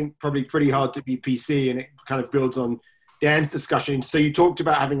be, I think, probably pretty hard to be PC, and it kind of builds on Dan's discussion. So you talked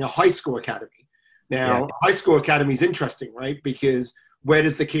about having a high school academy. Now, high school academy is interesting, right? Because where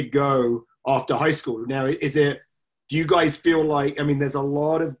does the kid go after high school? Now, do you guys feel like, there's a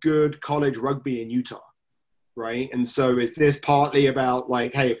lot of good college rugby in Utah, right? And so is this partly about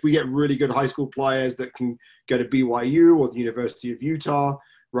like, hey, if we get really good high school players that can go to BYU or the University of Utah,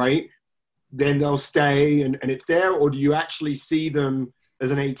 right, then they'll stay and it's there? Or do you actually see them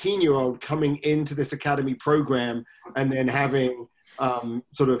as an 18-year-old coming into this academy program and then having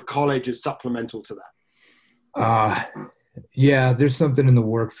sort of college as supplemental to that? Yeah, there's something in the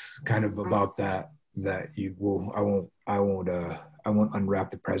works kind of about that I won't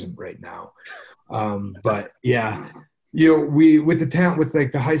unwrap the present right now. But yeah, we with the talent, with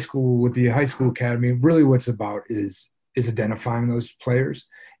like the high school academy, really what's about is identifying those players.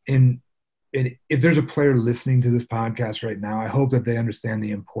 And if there's a player listening to this podcast right now, I hope that they understand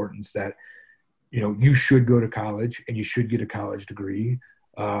the importance that, you should go to college and you should get a college degree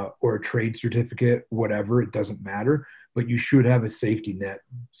or a trade certificate, whatever, it doesn't matter, but you should have a safety net.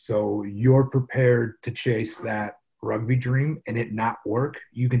 So you're prepared to chase that rugby dream and it not work,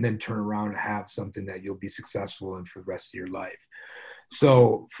 you can then turn around and have something that you'll be successful in for the rest of your life.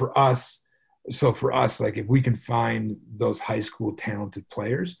 So for us, like if we can find those high school talented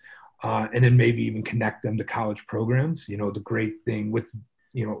players and then maybe even connect them to college programs, the great thing with,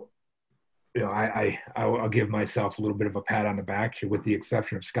 I'll give myself a little bit of a pat on the back here, with the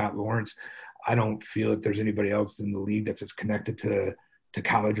exception of Scott Lawrence. I don't feel that there's anybody else in the league that's as connected to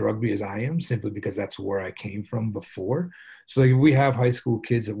college rugby as I am, simply because that's where I came from before. So like if we have high school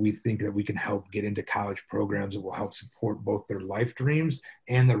kids that we think that we can help get into college programs that will help support both their life dreams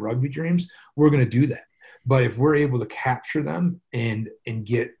and their rugby dreams, we're going to do that. But if we're able to capture them and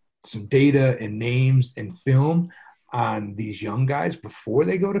get some data and names and film on these young guys before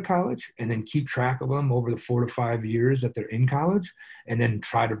they go to college, and then keep track of them over the 4 to 5 years that they're in college, and then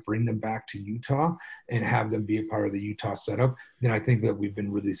try to bring them back to Utah and have them be a part of the Utah setup, then I think that we've been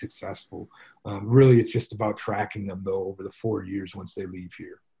really successful. Really, it's just about tracking them, though, over the 4 years once they leave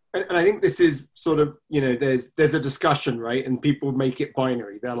here. And I think this is sort of, there's a discussion, right? And people make it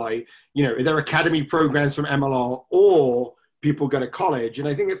binary. They're like, are there academy programs from MLR or people go to college? And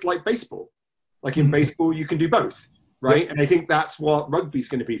I think it's like baseball. Like in baseball, you can do both. Right. And I think that's what rugby is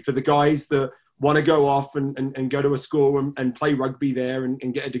going to be for the guys that want to go off and go to a school and play rugby there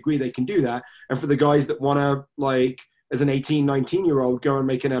and get a degree, they can do that. And for the guys that want to, like, as an 18, 19-year-old, go and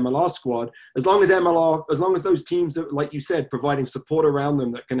make an MLR squad, as long as those teams that, like you said, providing support around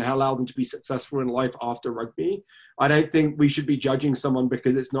them that can allow them to be successful in life after rugby, I don't think we should be judging someone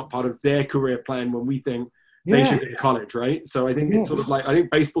because it's not part of their career plan when we think they should be in college, right? So I think it's sort of like, I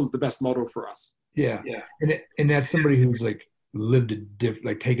think baseball's the best model for us. Yeah. And that's somebody who's like lived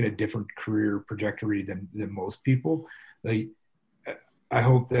taken a different career trajectory than most people. Like, I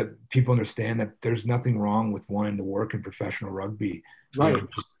hope that people understand that there's nothing wrong with wanting to work in professional rugby. Right.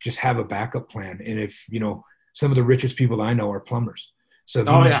 Just have a backup plan. And if, some of the richest people I know are plumbers. So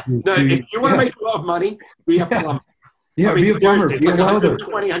if you want to make a lot of money, we have plumbers. Yeah, be a plumber, be a welder.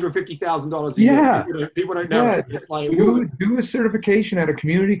 $150,000 a year. People don't know. Yeah. It's like, do a certification at a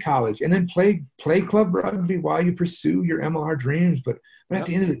community college and then play club rugby while you pursue your MLR dreams. But at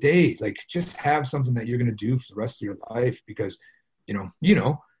the end of the day, like, just have something that you're going to do for the rest of your life, because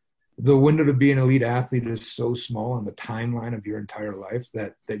the window to be an elite athlete is so small on the timeline of your entire life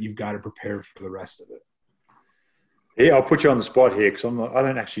that you've got to prepare for the rest of it. Yeah, I'll put you on the spot here because I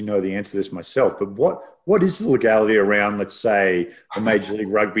don't actually know the answer to this myself. But what is the legality around, let's say, a Major League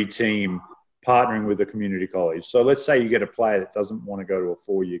Rugby team partnering with a community college? So let's say you get a player that doesn't want to go to a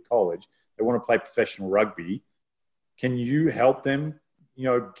 4-year college. They want to play professional rugby. Can you help them,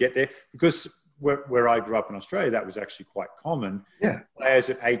 get there? Because where I grew up in Australia, that was actually quite common. Yeah. Players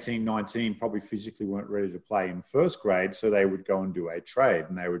at 18, 19 probably physically weren't ready to play in first grade, so they would go and do a trade,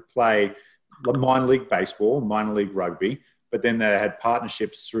 and they would play minor league baseball, minor league rugby, but then they had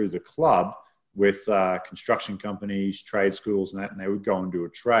partnerships through the club with construction companies, trade schools and that, and they would go and do a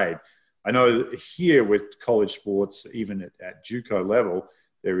trade. I know here with college sports, even at JUCO level,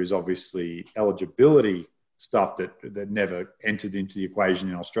 there is obviously eligibility stuff that never entered into the equation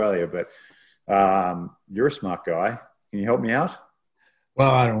in Australia, but you're a smart guy. Can you help me out?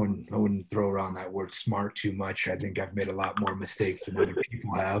 Well, I wouldn't throw around that word smart too much. I think I've made a lot more mistakes than other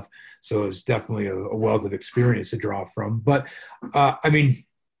people have. So it's definitely a wealth of experience to draw from. But, I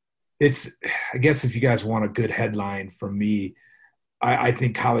guess if you guys want a good headline from me, I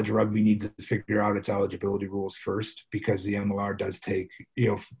think college rugby needs to figure out its eligibility rules first, because the MLR does take,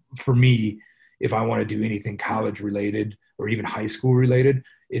 for me, if I want to do anything college related or even high school related,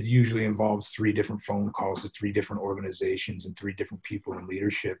 it usually involves 3 different phone calls to 3 different organizations and 3 different people in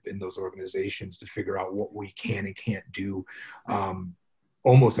leadership in those organizations to figure out what we can and can't do,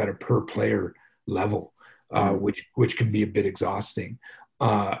 almost at a per player level, which can be a bit exhausting.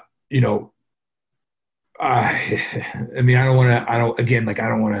 I don't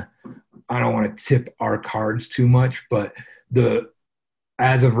want to tip our cards too much, but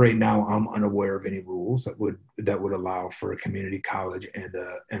as of right now, I'm unaware of any rules that would allow for a community college and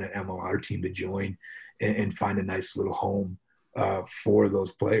an MLR team to join and find a nice little home for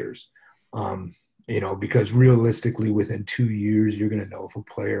those players. Because realistically, within 2 years, you're going to know if a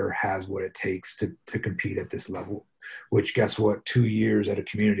player has what it takes to compete at this level. Which, guess what? 2 years at a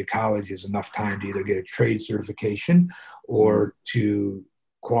community college is enough time to either get a trade certification or to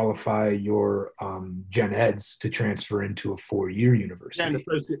qualify your gen eds to transfer into a 4-year university. Yeah, an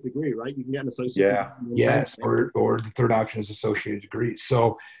associate degree, right? You can get an associate degree. Yes, or the third option is associated degree.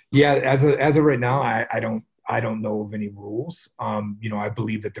 So yeah, as of right now, I don't know of any rules. I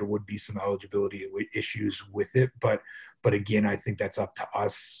believe that there would be some eligibility issues with it, but again, I think that's up to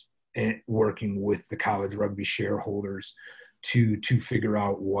us and working with the college rugby shareholders to figure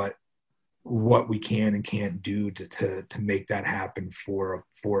out what we can and can't do to make that happen for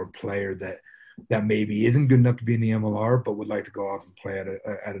a player that maybe isn't good enough to be in the MLR, but would like to go off and play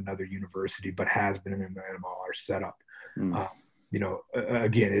at another university, but has been in an MLR setup.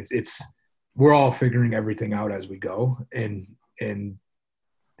 Again, it's we're all figuring everything out as we go, and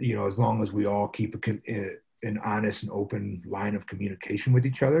as long as we all keep an honest and open line of communication with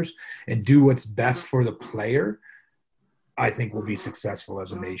each other and do what's best for the player, I think we'll be successful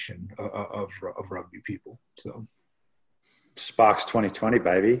as a nation of rugby people. So, Sparks 2020,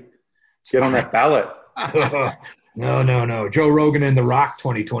 baby. Let's get on that ballot. No. Joe Rogan and The Rock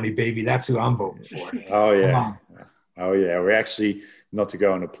 2020, baby. That's who I'm voting for. Oh, yeah. We're actually, not to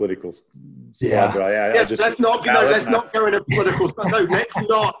go on a political side, but let's not go in a political side. No,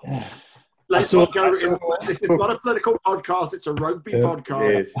 let's not. This is not a political podcast. It's a rugby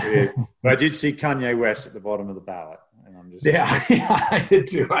podcast. It is. But I did see Kanye West at the bottom of the ballot. And I'm just I did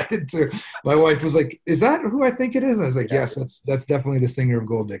too. My wife was like, "Is that who I think it is?" I was like, "Yes, that's definitely the singer of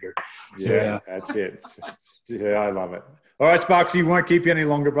Gold Digger." So, that's it. I love it. All right, Sparksy, won't keep you any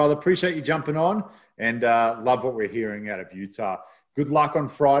longer, brother. Appreciate you jumping on and love what we're hearing out of Utah. Good luck on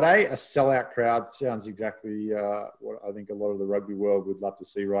Friday. A sellout crowd sounds exactly what I think a lot of the rugby world would love to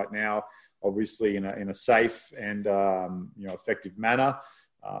see right now. Obviously, in a safe and effective manner.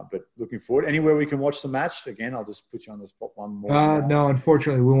 But looking forward. Anywhere we can watch the match. Again, I'll just put you on the spot one more. No,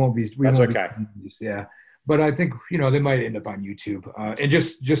 unfortunately, we won't be. That's okay. Yeah. But I think, they might end up on YouTube. And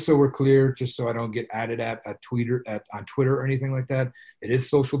just so we're clear, just so I don't get added on Twitter or anything like that, it is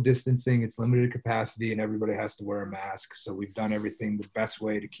social distancing. It's limited capacity, and everybody has to wear a mask. So we've done everything the best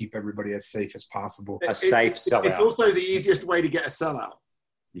way to keep everybody as safe as possible. A safe sellout. It's also the easiest way to get a sellout.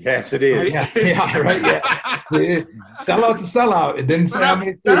 Yes, it is. Yeah, right. Yeah. Sell out to sell out. It didn't say how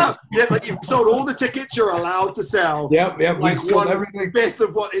many seats. Yeah, like you've sold all the tickets you're allowed to sell. Yep. Like We've sold 1/5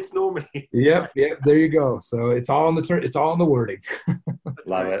 of what it's normally. Yep. There you go. So it's all in the wording.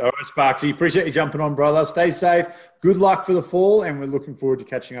 Love it. All right, Sparksy, appreciate you jumping on, brother. Stay safe. Good luck for the fall, and we're looking forward to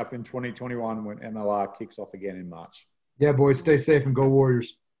catching up in 2021 when MLR kicks off again in March. Yeah, boys, stay safe and go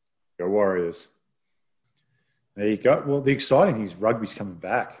Warriors. Go Warriors. There you go. Well, the exciting thing is rugby's coming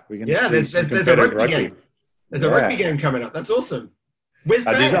back. We're going to see there's a rugby game. There's a rugby game coming up. That's awesome. With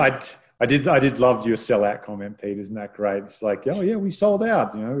I did love your sellout comment, Pete. Isn't that great? It's like, oh yeah, we sold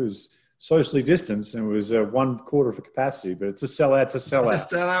out. It was socially distanced and it was 1/4 of the capacity, but it's a sellout. It's a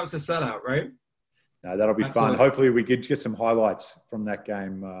sellout. It's a sellout, right? No, that'll be fun. Hopefully, we could get some highlights from that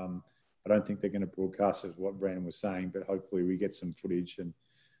game. I don't think they're going to broadcast as what Brandon was saying, but hopefully, we get some footage and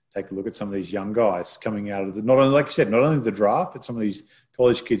take a look at some of these young guys coming out of not only the draft, but some of these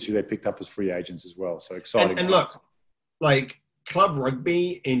college kids who they picked up as free agents as well. So exciting. And look, like club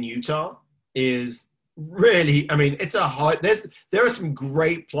rugby in Utah is really, it's a hard, there are some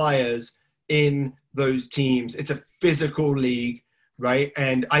great players in those teams. It's a physical league, right?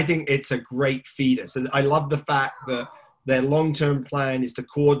 And I think it's a great feeder. So I love the fact that their long-term plan is to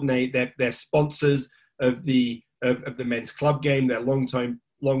coordinate their sponsors of the men's club game. Their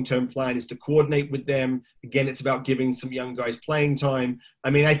long-term plan is to coordinate with them. Again, it's about giving some young guys playing time.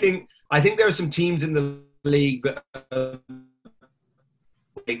 I think there are some teams in the league that are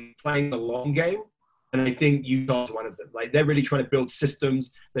playing the long game, and I think Utah's one of them. Like, they're really trying to build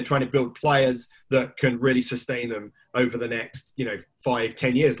systems. They're trying to build players that can really sustain them over the next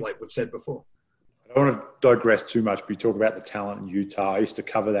 5-10 years, like we've said before. I don't want to digress too much, but you talk about the talent in Utah. I used to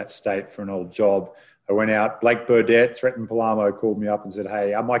cover that state for an old job. I went out, Blake Burdett, Threaten Palamo called me up and said,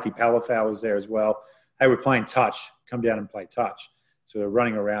 hey, our Mikey Palafau was there as well. Hey, we're playing touch. Come down and play touch. So they're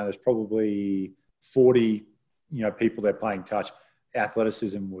running around. There's probably 40, people there playing touch.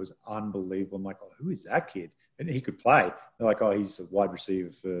 Athleticism was unbelievable. I'm like, oh, who is that kid? And he could play. They're like, oh, he's a wide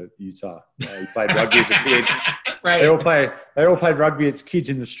receiver for Utah. He played rugby as a kid. Right. They all played rugby as kids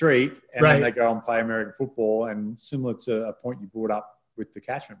in the street, and then they go and play American football. And similar to a point you brought up with the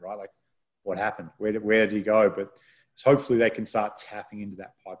catchment, right? Like, what happened? Where did he go? But hopefully they can start tapping into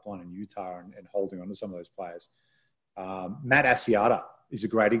that pipeline in Utah and holding on to some of those players. Matt Asiata is a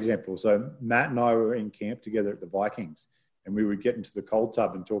great example. So Matt and I were in camp together at the Vikings, and we would get into the cold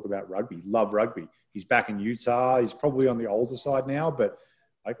tub and talk about rugby. Love rugby. He's back in Utah. He's probably on the older side now, but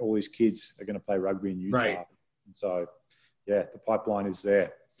like all these kids are going to play rugby in Utah. Right. And so, yeah, the pipeline is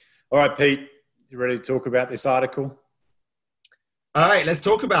there. All right, Pete, you ready to talk about this article? All right, let's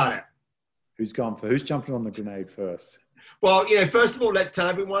talk about it. Who's jumping on the grenade first? Well, first of all, let's tell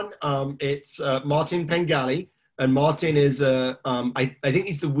everyone it's Martin Pengali, and Martin is I think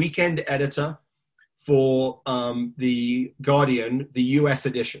he's the weekend editor for the Guardian, the US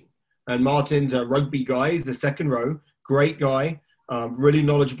edition. And Martin's a rugby guy. He's the second row, great guy, really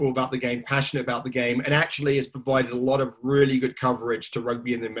knowledgeable about the game, passionate about the game, and actually has provided a lot of really good coverage to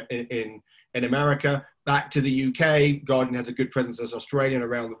rugby in America. Back to the UK, Guardian has a good presence as Australia and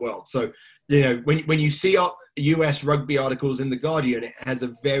around the world. So, when you see US rugby articles in the Guardian, it has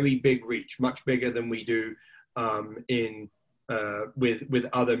a very big reach, much bigger than we do with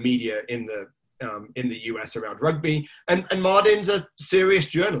other media in the US around rugby. And Martin's a serious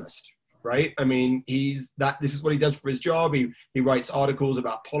journalist, right? This is what he does for his job. He writes articles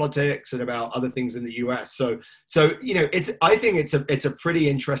about politics and about other things in the US. So I think it's a pretty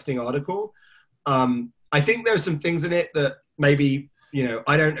interesting article. I think there's some things in it that maybe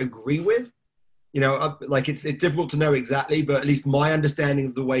I don't agree with. It's difficult to know exactly, but at least my understanding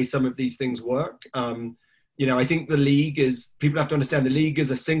of the way some of these things work. I think the league people have to understand the league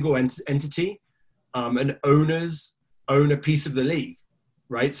is a single entity, and owners own a piece of the league,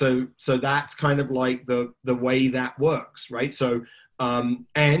 right? So that's kind of like the way that works, right? So, and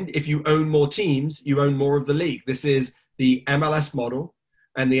if you own more teams, you own more of the league. This is the MLS model,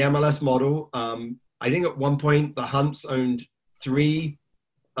 and the MLS model, I think at one point the Hunts owned 3.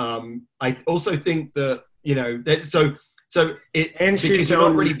 I also think that, So because you're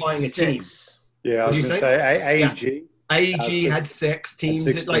not really buying a team. Yeah, I was going to say AEG. AEG had 6 teams.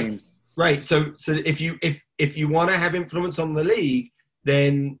 Six teams. Right. So if you want to have influence on the league,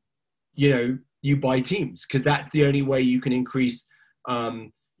 then you buy teams, because that's the only way you can increase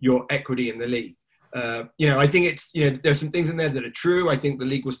your equity in the league. I think there's some things in there that are true. I think the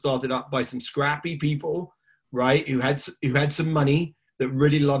league was started up by some scrappy people, right, who had some money that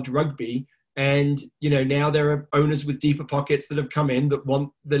really loved rugby. And, now there are owners with deeper pockets that have come in that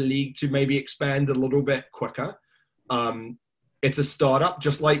want the league to maybe expand a little bit quicker. It's a startup,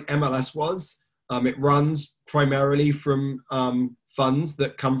 just like MLS was. It runs primarily from funds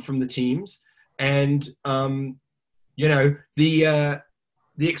that come from the teams. And, the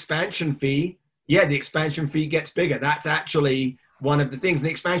expansion fee, the expansion fee gets bigger. That's actually one of the things. And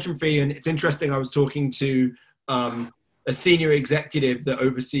the expansion fee, and it's interesting, I was talking to a senior executive that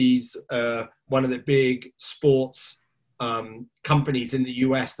oversees one of the big sports companies in the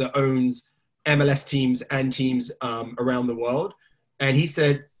US that owns MLS teams and teams around the world. And he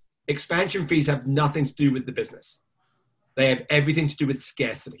said, expansion fees have nothing to do with the business. They have everything to do with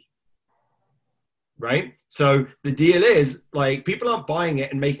scarcity. Right? So the deal is, like, people aren't buying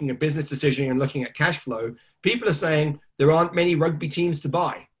it and making a business decision and looking at cash flow. People are saying there aren't many rugby teams to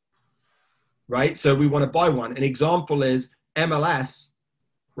buy. Right? So we want to buy one. An example is MLS,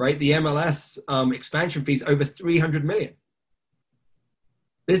 right? The MLS expansion fees over $300 million.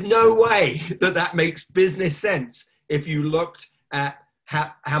 There's no way that makes business sense if you looked at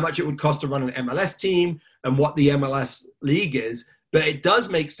how much it would cost to run an MLS team and what the MLS league is. But it does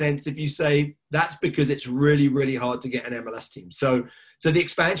make sense if you say that's because it's really, really hard to get an MLS team. So the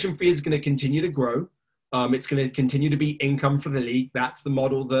expansion fee is going to continue to grow. It's going to continue to be income for the league. That's the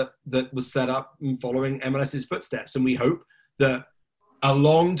model that was set up following MLS's footsteps. And we hope that a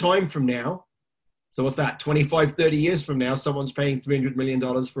long time from now, so what's that, 25, 30 years from now, someone's paying $300 million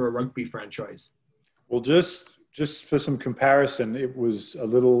for a rugby franchise. Well, just for some comparison, it was a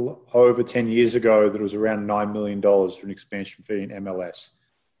little over 10 years ago that it was around $9 million for an expansion fee in MLS.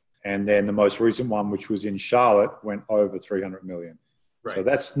 And then the most recent one, which was in Charlotte, went over $300 million. Right. So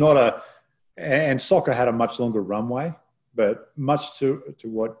that's not and soccer had a much longer runway, but much to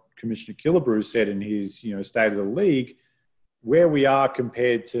what Commissioner Killebrew said in his, State of the League, where we are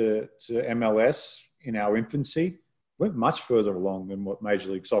compared to MLS in our infancy, we're much further along than what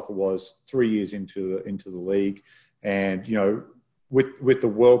Major League Soccer was 3 years into the league. And, with the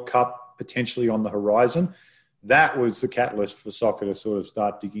World Cup potentially on the horizon, that was the catalyst for soccer to sort of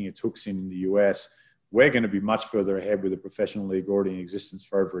start digging its hooks in the US. We're going to be much further ahead with a professional league already in existence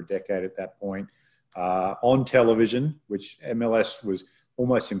for over a decade at that point. On television, which MLS was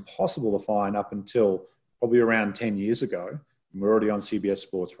almost impossible to find up until probably around 10 years ago. We're already on CBS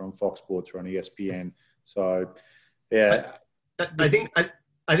Sports, we're on Fox Sports, we're on ESPN. So, yeah. I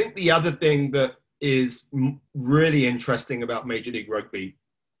think the other thing that is really interesting about Major League Rugby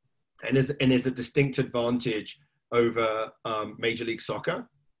and is a distinct advantage over Major League Soccer,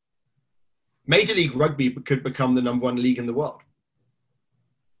 Major League Rugby could become the number 1 league in the world,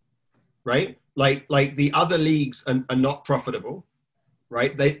 right? Like the other leagues are not profitable,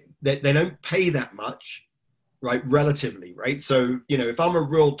 right? They don't pay that much, right? Relatively, right? So, if I'm a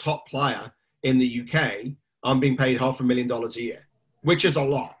real top player in the UK, I'm being paid $500,000 a year, which is a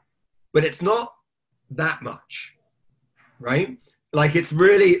lot, but it's not that much, right? Like, it's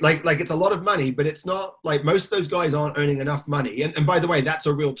really like it's a lot of money, but it's not like most of those guys aren't earning enough money. And by the way, that's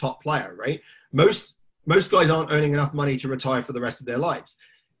a real top player, right? Most guys aren't earning enough money to retire for the rest of their lives.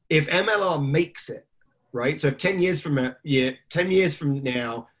 If MLR makes it, right? So 10 years from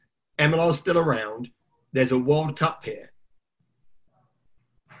now, MLR is still around. There's a World Cup here.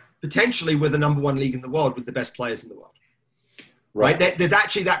 Potentially we're the number 1 league in the world with the best players in the world. Right? There's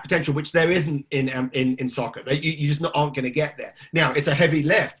actually that potential, which there isn't in soccer. You just aren't going to get there. Now, it's a heavy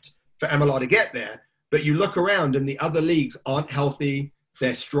lift for MLR to get there, but you look around and the other leagues aren't healthy.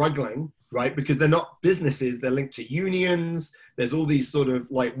 They're struggling, right? Because they're not businesses. They're linked to unions. There's all these sort of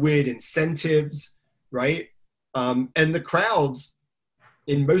like weird incentives, right? And the crowds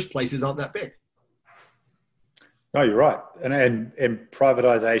in most places aren't that big. No, you're right. And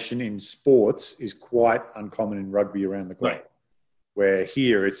privatization in sports is quite uncommon in rugby around the globe. Right. Where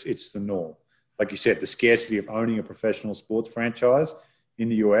here it's the norm. Like you said, the scarcity of owning a professional sports franchise. In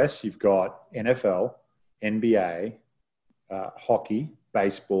the US, you've got NFL, NBA, hockey,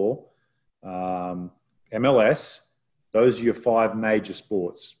 baseball, MLS. Those are your 5 major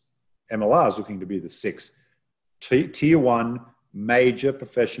sports. MLR is looking to be the 6th. Tier 1 major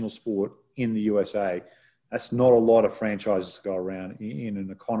professional sport in the USA. That's not a lot of franchises to go around in an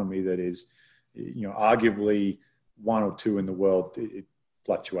economy that is, arguably one or two in the world. It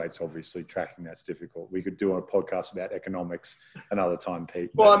fluctuates, obviously. Tracking that's difficult. We could do a podcast about economics another time,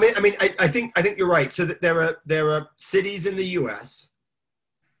 Pete. Well, I think you're right. So that there are cities in the US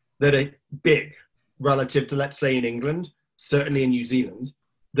that are big relative to, let's say, in England, certainly in New Zealand,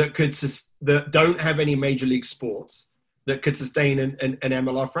 that don't have any major league sports that could sustain an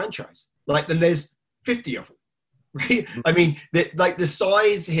MLR franchise. Like, then there's 50 of them, right? I mean, the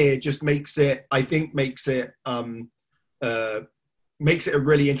size here just makes it a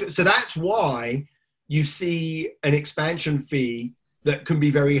really interesting. So that's why you see an expansion fee that can be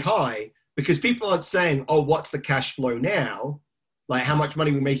very high, because people aren't saying, oh, what's the cash flow now? Like, how much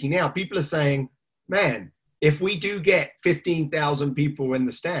money are we making now? People are saying, man, if we do get 15,000 people in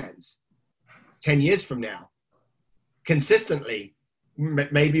the stands 10 years from now, consistently,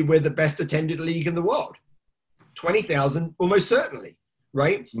 maybe we're the best attended league in the world. 20,000, almost certainly,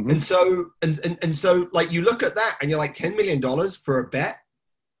 right? Mm-hmm. And so, like, you look at that and you're like, $10 million for a bet?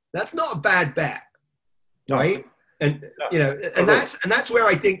 That's not a bad bet, right? And you know, and that's where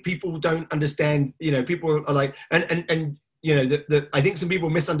I think people don't understand. You know, people are like, and you know, I think some people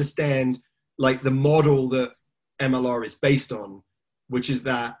misunderstand like the model that MLR is based on, which is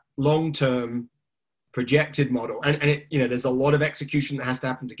that long-term projected model. And it, you know, there's a lot of execution that has to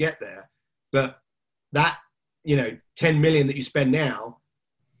happen to get there. But that, you know, 10 million that you spend now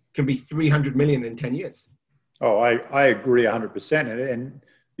can be 300 million in 10 years. Oh, I agree 100%. And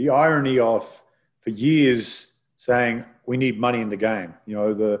the irony of, for years, saying we need money in the game, you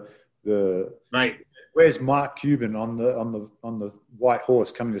know, the right. Where's Mark Cuban on the white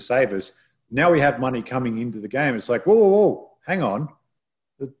horse coming to save us? Now we have money coming into the game. It's like, whoa, hang on.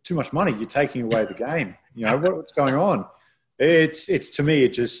 There's too much money. You're taking away the game. You know, what's going on? It's to me, it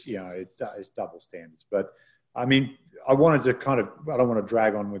just, you know, it's double standards. But I mean, I wanted to I don't want to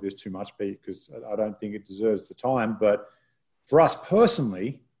drag on with this too much, because I don't think it deserves the time. But for us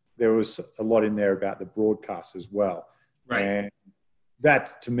personally, there was a lot in there about the broadcast as well. Right. And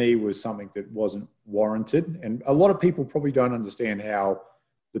that to me was something that wasn't warranted. And a lot of people probably don't understand how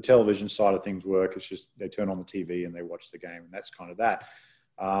the television side of things work. It's just they turn on the TV and they watch the game, and that's kind of that.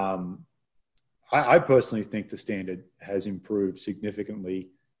 I personally think the standard has improved significantly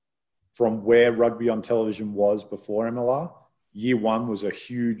from where rugby on television was before MLR. Year one was a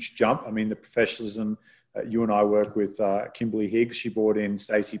huge jump. I mean, the professionalism, you and I work with Kimberly Higgs. She brought in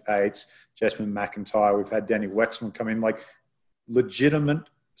Stacey Pates, Jasmine McIntyre. We've had Danny Wexman come in, like legitimate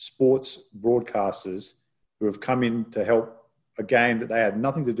sports broadcasters who have come in to help a game that they had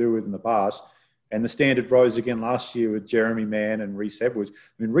nothing to do with in the past. And the standard rose again last year with Jeremy Mann and Reese Edwards.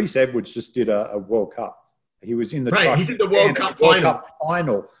 I mean, Reese Edwards just did a World Cup. He was in the right. He did the World Cup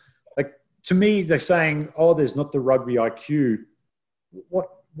final. Like, to me, they're saying, "Oh, there's not the rugby IQ."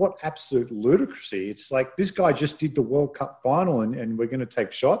 What absolute ludicrousy! It's like, this guy just did the World Cup final, and we're going to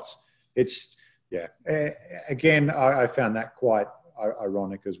take shots. It's again, I found that quite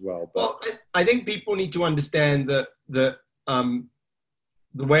ironic as well. But well, I think people need to understand that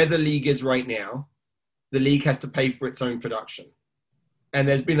the way the league is right now, the league has to pay for its own production. And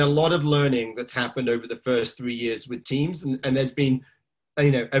there's been a lot of learning that's happened over the first 3 years with teams. And there's been,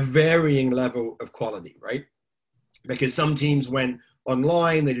 you know, a varying level of quality, right? Because some teams went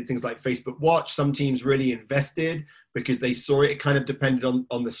online, they did things like Facebook Watch. Some teams really invested because they saw it. It kind of depended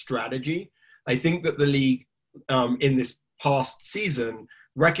on the strategy. I think that the league in this past season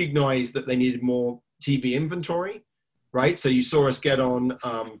recognized that they needed more TV inventory. Right, so you saw us get on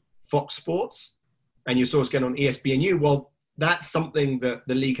Fox Sports, and you saw us get on ESPNU. Well, that's something that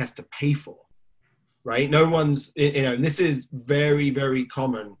the league has to pay for, right? No one's, you know, and this is very, very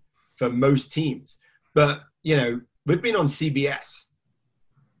common for most teams. But, you know, we've been on CBS,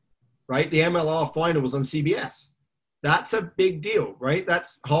 right? The MLR final was on CBS. That's a big deal, right?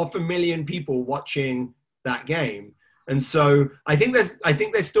 That's 500,000 people watching that game. And so I think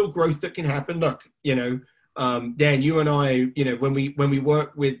there's still growth that can happen. Look, you know, Dan, you and I, you know, when we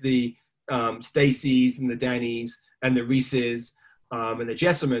work with the Stacey's and the Dannys and the Reeses and the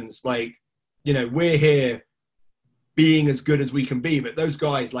Jessamins, like, you know, we're here being as good as we can be, but those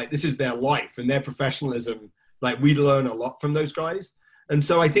guys, like, this is their life and their professionalism. Like, we learn a lot from those guys. And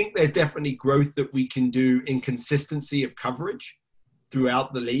so I think there's definitely growth that we can do in consistency of coverage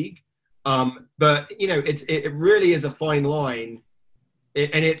throughout the league. But, you know, it really is a fine line.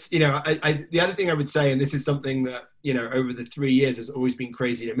 And it's, you know, the other thing I would say, and this is something that, you know, over the 3 years has always been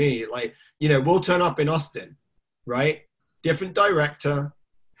crazy to me, like, you know, we'll turn up in Austin, right? Different director,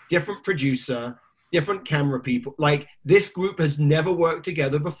 different producer, different camera people. Like, this group has never worked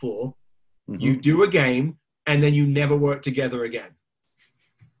together before. Mm-hmm. You do a game and then you never work together again,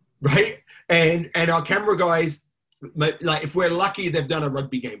 right? And our camera guys like if we're lucky, they've done a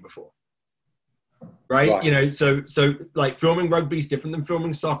rugby game before. Right. You know, so like filming rugby is different than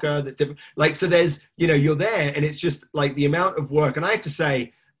filming soccer. That's different. Like, so there's, you know, you're there and it's just like the amount of work. And I have to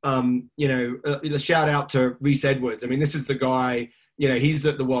say, you know, a shout out to Reese Edwards. I mean, this is the guy, you know, he's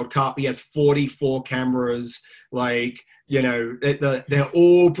at the World Cup. He has 44 cameras, like, you know, they're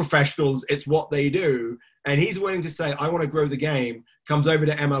all professionals. It's what they do. And he's willing to say, I want to grow the game. Comes over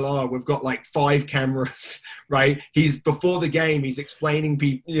to MLR. We've got like 5 cameras, right? He's before the game, he's explaining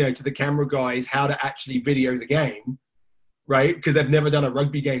people, you know, to the camera guys how to actually video the game, right? Because they've never done a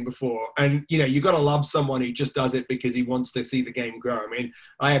rugby game before. And, you know, you got to love someone who just does it because he wants to see the game grow. I mean,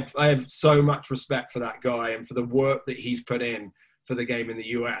 I have so much respect for that guy and for the work that he's put in for the game in the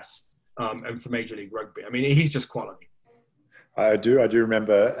US and for Major League Rugby. I mean, he's just quality. I do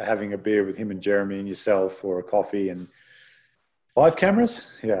remember having a beer with him and Jeremy and yourself for a coffee and 5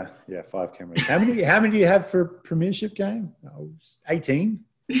 cameras. Yeah, 5 cameras. How many do you have for a premiership game? 18.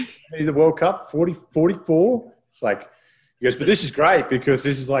 The World Cup, 44. It's like, he goes, but this is great because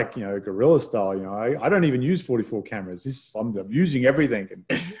this is like, you know, guerrilla style. You know, I don't even use 44 cameras. I'm using everything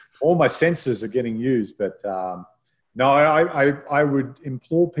and all my senses are getting used. But no, I would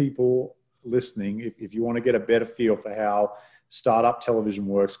implore people listening, if you want to get a better feel for how startup television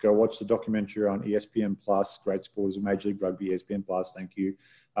works, go watch the documentary on ESPN Plus. Great supporters of Major League Rugby, ESPN Plus. Thank you.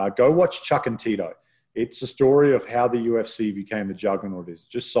 Go watch Chuck and Tito. It's a story of how the UFC became the juggernaut it is.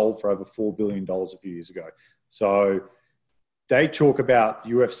 Just sold for over $4 billion a few years ago. So they talk about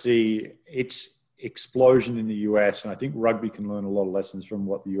UFC, its explosion in the US, and I think rugby can learn a lot of lessons from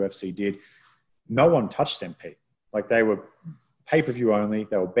what the UFC did. No one touched them, Pete. Like, they were pay-per-view only.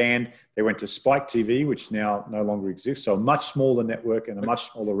 They were banned. They went to Spike TV, which now no longer exists. So a much smaller network and a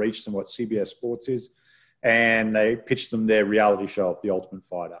much smaller reach than what CBS Sports is. And they pitched them their reality show of The Ultimate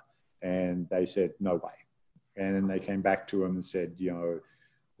Fighter. And they said, no way. And then they came back to them and said, you know,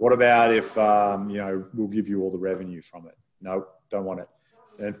 what about if, you know, we'll give you all the revenue from it? No, don't want it.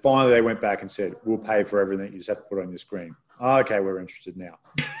 And finally they went back and said, we'll pay for everything. You just have to put it on your screen. Oh, okay, we're interested now.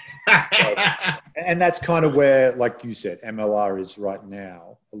 So, and that's kind of where, like you said, MLR is right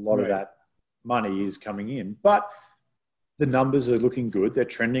now. A lot of that money is coming in, but the numbers are looking good. They're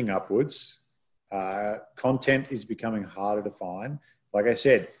trending upwards. Content is becoming harder to find. Like I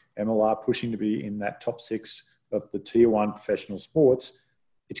said, MLR pushing to be in that top 6 of the tier 1 professional sports.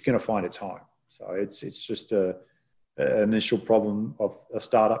 It's going to find its home. So it's just an initial problem of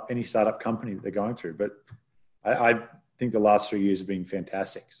any startup company that they're going through. But I think the last 3 years have been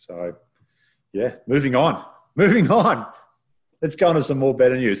fantastic. So, yeah, moving on. Let's go on to some more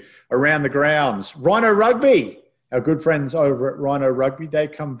better news. Around the grounds, Rhino Rugby, our good friends over at Rhino Rugby, they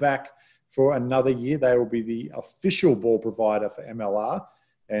come back for another year. They will be the official ball provider for MLR.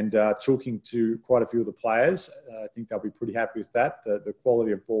 And talking to quite a few of the players, I think they'll be pretty happy with that. The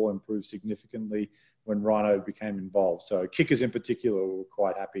quality of ball improved significantly when Rhino became involved. So kickers in particular were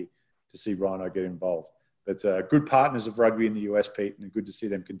quite happy to see Rhino get involved. But good partners of rugby in the US, Pete, and good to see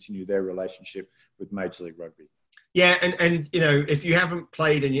them continue their relationship with Major League Rugby. Yeah, and you know, if you haven't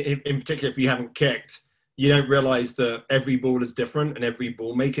played, and in particular if you haven't kicked, you don't realise that every ball is different and every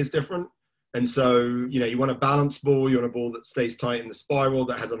ball maker is different. And so, you know, you want a balanced ball, you want a ball that stays tight in the spiral,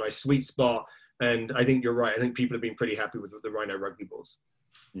 that has a nice sweet spot. And I think you're right. I think people have been pretty happy with the Rhino Rugby balls.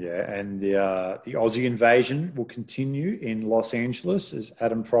 Yeah, and the Aussie invasion will continue in Los Angeles as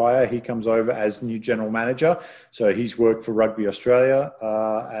Adam Fryer, he comes over as new general manager. So he's worked for Rugby Australia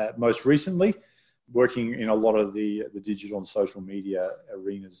most recently, working in a lot of the digital and social media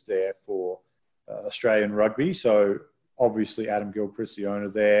arenas there for Australian rugby. So obviously Adam Gilchrist, the owner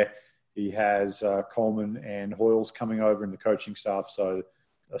there, he has Coleman and Hoyles coming over in the coaching staff. So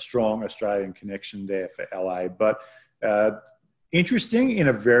a strong Australian connection there for LA. But interesting in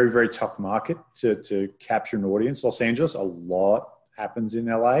a very, very tough market to capture an audience. Los Angeles, a lot happens in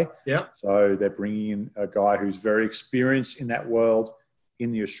LA. Yeah. So they're bringing in a guy who's very experienced in that world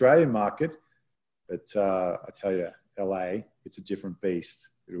in the Australian market. But I tell you, LA, it's a different beast.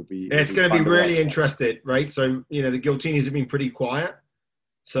 It's going to be really interesting, right? So, you know, the Giltinis have been pretty quiet.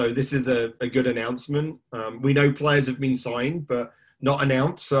 So this is a good announcement. We know players have been signed, but not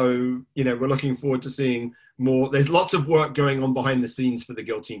announced. So, you know, we're looking forward to seeing more. There's lots of work going on behind the scenes for the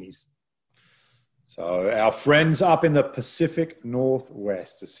Giltinis. So our friends up in the Pacific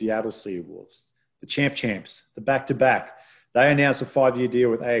Northwest, the Seattle Seawolves, the champs, the back-to-back, they announced a 5-year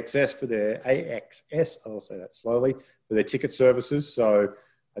deal with AXS for their AXS, I'll say that slowly, for their ticket services. So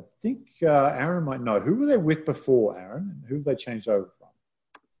I think Aaron might know. Who were they with before, Aaron? Who have they changed over from?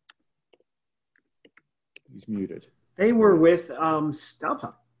 He's muted. They were with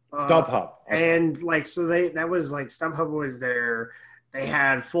StubHub. StubHub. And like, so that was like StubHub was there. They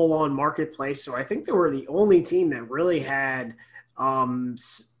had full on marketplace. So I think they were the only team that really had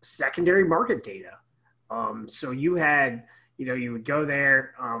secondary market data. So you had, you would go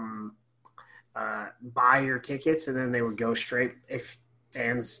there, buy your tickets, and then they would go straight. If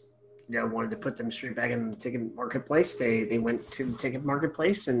fans, wanted to put them straight back in the ticket marketplace, they went to the ticket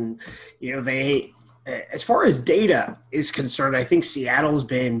marketplace, and they. As far as data is concerned, I think Seattle's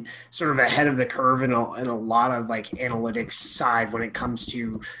been sort of ahead of the curve in a lot of like analytics side when it comes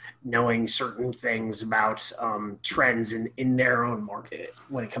to knowing certain things about trends in their own market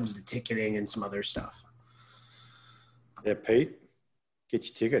when it comes to ticketing and some other stuff. Yeah, Pete, get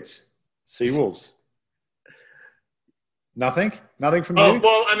your tickets. Seawolves. Nothing from you?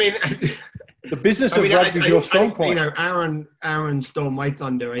 Well, I mean, the business of rugby is your strong point. Aaron stole my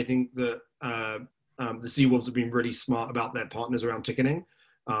thunder. I think that the Seawolves have been really smart about their partners around ticketing.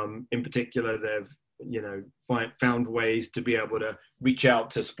 In particular, they've found ways to be able to reach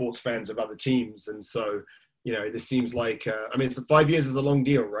out to sports fans of other teams, and so this seems like it's 5 years is a long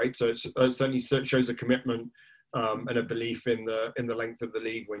deal, right? So it certainly shows a commitment and a belief in the length of the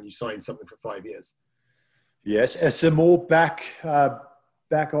league when you sign something for 5 years. Yes, some more back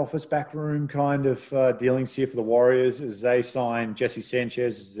office, back room kind of dealings here for the Warriors as they sign Jesse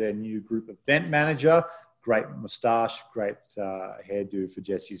Sanchez as their new group event manager. Great moustache, great hairdo for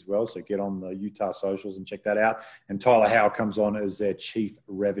Jesse as well. So get on the Utah socials and check that out. And Tyler Howe comes on as their chief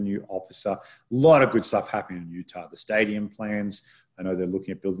revenue officer. A lot of good stuff happening in Utah. The stadium plans. I know they're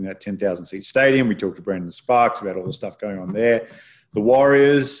looking at building that 10,000 seat stadium. We talked to Brandon Sparks about all the stuff going on there. The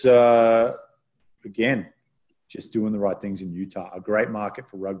Warriors, again, just doing the right things in Utah. A great market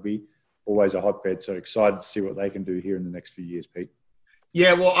for rugby, always a hotbed. So excited to see what they can do here in the next few years, Pete.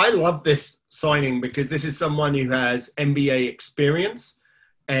 Yeah, well, I love this signing because this is someone who has NBA experience,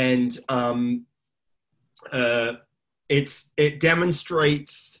 and it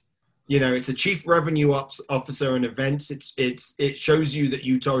demonstrates, it's a chief revenue officer in events. It shows you that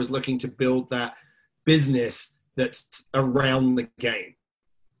Utah is looking to build that business that's around the game,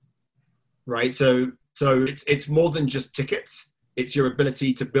 right? So it's more than just tickets. It's your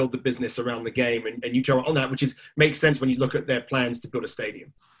ability to build the business around the game, and Utah on that, which makes sense when you look at their plans to build a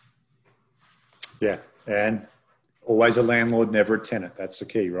stadium. Yeah, and always a landlord, never a tenant. That's the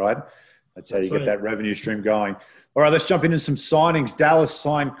key, right? That's how you get that revenue stream going. All right, let's jump into some signings. Dallas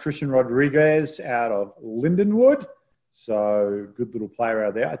signed Christian Rodriguez out of Lindenwood. So good little player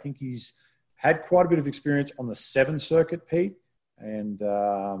out there. I think he's had quite a bit of experience on the 7 circuit, Pete, and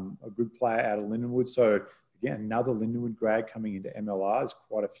a good player out of Lindenwood. So again, another Lindenwood grad coming into MLR. There's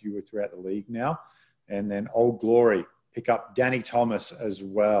quite a few throughout the league now. And then Old Glory pick up Danny Thomas as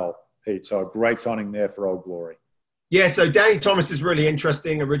well, Pete. So a great signing there for Old Glory. Yeah, so Danny Thomas is really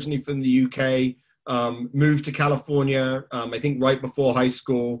interesting, originally from the UK, moved to California, I think right before high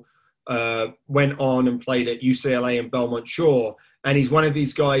school, went on and played at UCLA and Belmont Shore. And he's one of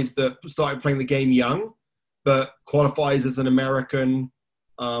these guys that started playing the game young, but qualifies as an American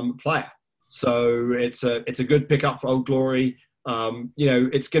player. So it's a good pickup for Old Glory.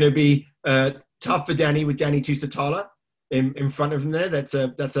 It's going to be tough for Danny with Danny Tusitala in front of him there. That's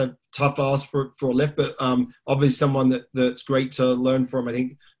a tough ask for a lift, but obviously someone that's great to learn from. I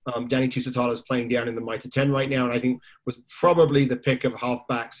think Danny Tusitala is playing down in the Mitre 10 right now, and I think was probably the pick of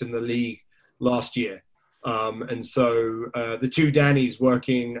halfbacks in the league last year. And so the two Dannys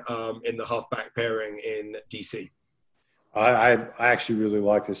working in the halfback pairing in DC. I actually really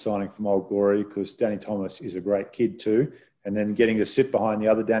like this signing from Old Glory because Danny Thomas is a great kid too. And then getting to sit behind the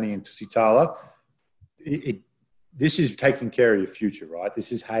other Danny and Tusitala, this is taking care of your future, right?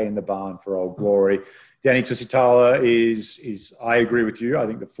 This is hay in the barn for Old Glory. Danny Tusitala is I agree with you. I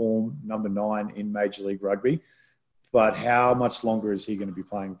think the form number 9 in Major League Rugby. But how much longer is he going to be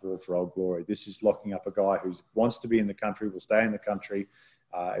playing for Old Glory? This is locking up a guy who wants to be in the country, will stay in the country,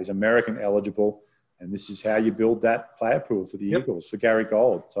 is American eligible. And this is how you build that player pool for the Eagles, for Gary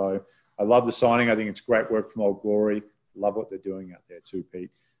Gold. So I love the signing. I think it's great work from Old Glory. Love what they're doing out there too, Pete.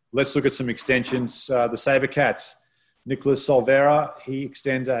 Let's look at some extensions. The Sabercats, Nicholas Solvera, he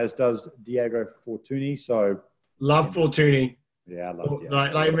extends, as does Diego Fortuny. So love Fortuny. Yeah, I love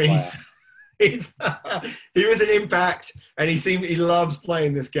Diego. He was an impact, and he loves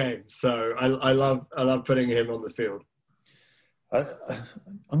playing this game. So I love putting him on the field.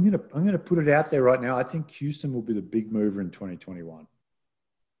 I'm gonna put it out there right now. I think Houston will be the big mover in 2021.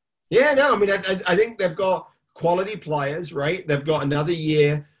 Yeah, no, I mean, I think they've got quality players, right? They've got another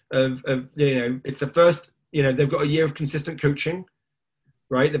year of it's the first, they've got a year of consistent coaching.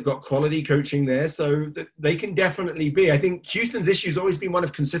 right? They've got quality coaching there, so that they can definitely be. I think Houston's issue has always been one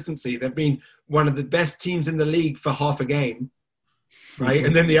of consistency. They've been one of the best teams in the league for half a game, right?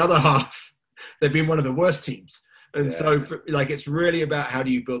 And then the other half, they've been one of the worst teams. And so, it's really about how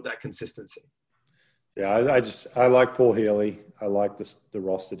do you build that consistency. Yeah, I like Paul Healy. I like the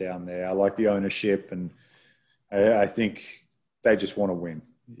roster down there. I like the ownership, and I think they just want to win.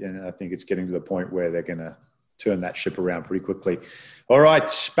 And I think it's getting to the point where they're going to turn that ship around pretty quickly. All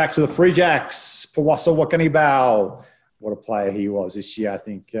right, back to the Free Jacks. Powasa Wakanibao. What a player he was this year. I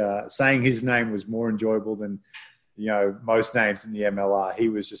think saying his name was more enjoyable than most names in the MLR. He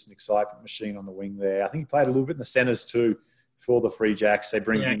was just an excitement machine on the wing there. I think he played a little bit in the centres too for the Free Jacks. They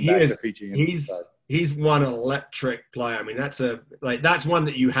bring him back to Fiji. He's one electric player. I mean, that's one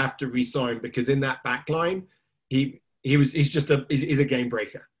that you have to re-sign, because in that back line, he's a game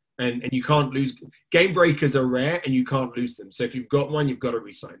breaker. And you can't lose. Game breakers are rare, and you can't lose them. So if you've got one, you've got to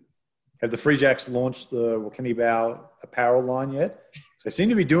re-sign them. Have the Free Jacks launched the Wakanibao apparel line yet? So they seem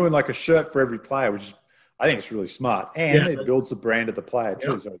to be doing like a shirt for every player, which is, I think it's really smart. And it builds the brand of the player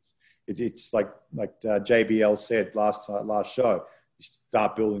too. So it's like JBL said last show, you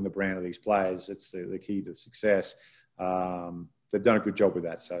start building the brand of these players. It's the key to success. They've done a good job with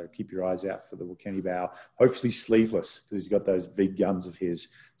that. So keep your eyes out for the Wakanibao. Hopefully sleeveless, because he's got those big guns of his.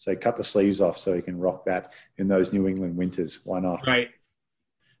 So cut the sleeves off so he can rock that in those New England winters. Why not? Right.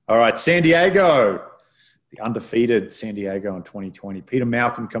 All right, San Diego. The undefeated San Diego in 2020. Peter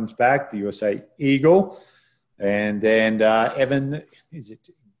Malcolm comes back, the USA Eagle. And then Evan, is it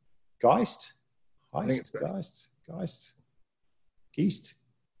Geist? I think it's Geist. I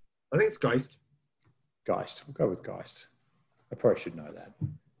think it's Geist. Geist. We'll go with Geist. I probably should know that.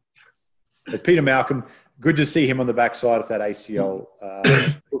 But Peter Malcolm, good to see him on the backside of that ACL.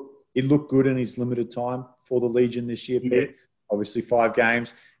 He looked good in his limited time for the Legion this year, Pete. Obviously 5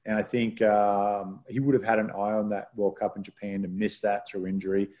 games. And I think he would have had an eye on that World Cup in Japan, to miss that through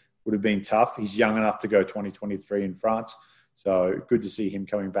injury would have been tough. He's young enough to go 2023 in France. So good to see him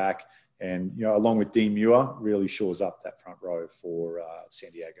coming back. And, along with Dean Muir, really shores up that front row for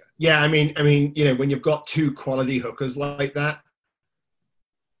San Diego. Yeah, I mean, when you've got 2 quality hookers like that,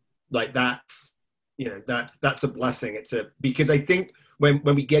 that's a blessing. Because I think when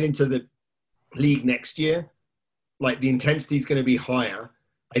we get into the league next year, the intensity is going to be higher.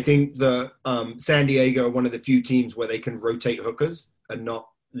 I think the San Diego are one of the few teams where they can rotate hookers and not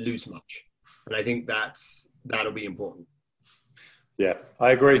lose much. And I think that'll be important. Yeah,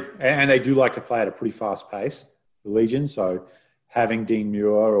 I agree. And they do like to play at a pretty fast pace, the Legion. So having Dean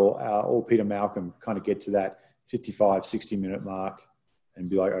Muir or Peter Malcolm kind of get to that 55, 60-minute mark and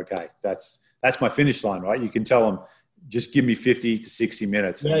be like, okay, that's my finish line, right? You can tell them, just give me 50 to 60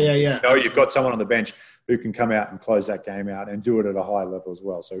 minutes. Yeah. You've got someone on the bench who can come out and close that game out and do it at a high level as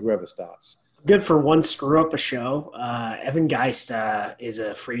well. So whoever starts. Good for one screw up a show. Evan Geist is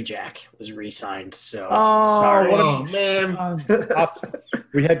a Free Jack, was re-signed. So sorry. Oh, man.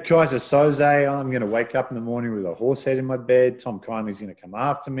 We had Kaiser Soze. I'm going to wake up in the morning with a horse head in my bed. Tom Kindly's going to come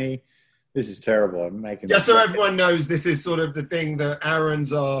after me. This is terrible. I'm making just so everyone knows, this is sort of the thing that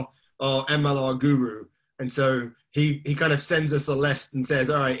Aaron's our MLR guru. And so he kind of sends us a list and says,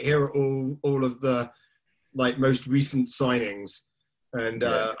 all right, here are all of the most recent signings. And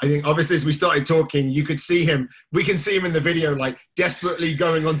I think obviously as we started talking, you could see him. We can see him in the video, desperately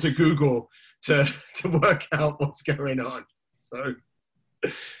going onto Google to work out what's going on. So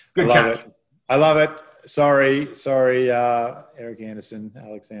good catch. I love it. Sorry, Eric Anderson,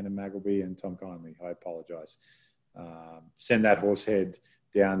 Alexander Magleby, and Tom Kindly. I apologize. Send that horse head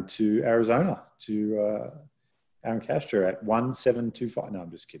down to Arizona to Aaron Castro at 1725. No, I'm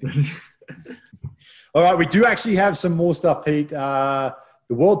just kidding. All right, we do actually have some more stuff, Pete. The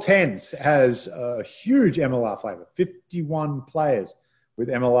World Tens has a huge MLR flavor. 51 players with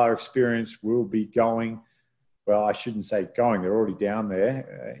MLR experience will be going. Well, I shouldn't say going. They're already down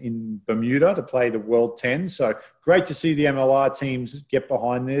there in Bermuda to play the World Tens. So great to see the MLR teams get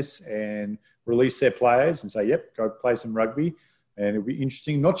behind this and release their players and say, yep, go play some rugby. And it'll be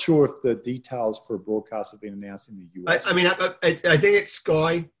interesting. Not sure if the details for a broadcast have been announced in the US. I think it's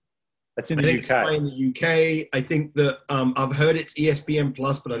Sky. That's in the UK. Sky in the UK. I think that I've heard it's ESPN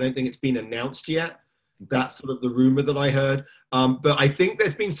Plus, but I don't think it's been announced yet. That's sort of the rumor that I heard. But I think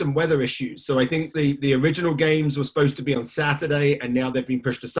there's been some weather issues. So I think the original games were supposed to be on Saturday, and now they've been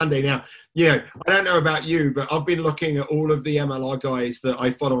pushed to Sunday. Now, I don't know about you, but I've been looking at all of the MLR guys that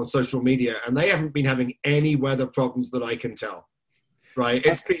I follow on social media, and they haven't been having any weather problems that I can tell. Right?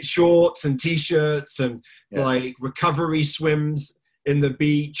 It's been shorts and T-shirts and recovery swims in the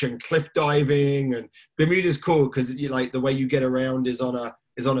beach and cliff diving. And Bermuda's cool because the way you get around is on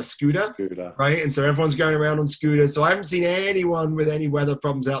is on a scooter, Scooter. right? And so everyone's going around on scooters. So I haven't seen anyone with any weather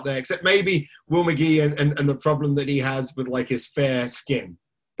problems out there, except maybe Will McGee and the problem that he has with like his fair skin.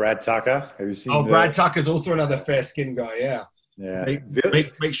 Brad Tucker. Have you seen? Oh, Brad Tucker's also another fair skin guy. Yeah. Yeah.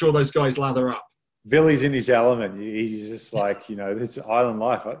 Make sure those guys lather up. Billy's in his element. He's just like, it's island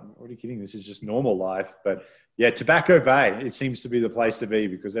life. What are you kidding? This is just normal life. But yeah, Tobacco Bay, it seems to be the place to be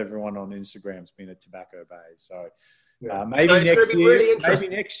because everyone on Instagram's been at Tobacco Bay. So maybe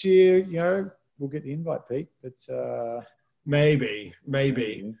next year, we'll get the invite, Pete. But maybe.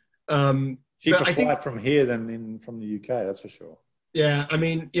 Cheaper flight from here than from the UK, that's for sure. Yeah, I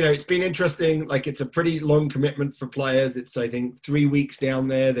mean, it's been interesting. Like, it's a pretty long commitment for players. It's, I think, 3 weeks down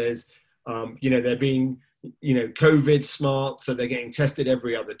there. There's, they're being, COVID smart, so they're getting tested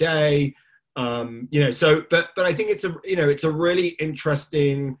every other day. But I think it's a really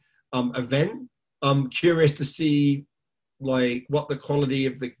interesting event. I'm curious to see like what the quality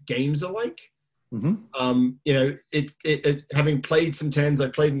of the games are like. Mm-hmm. Having played some tens, I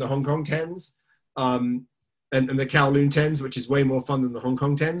played in the Hong Kong tens. And the Kowloon tens, which is way more fun than the Hong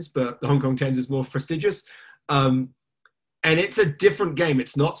Kong tens, but the Hong Kong tens is more prestigious. And it's a different game.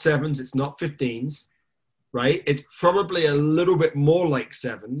 It's not sevens. It's not 15s, right? It's probably a little bit more like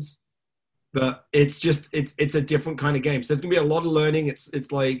sevens, but it's a different kind of game. So there's going to be a lot of learning.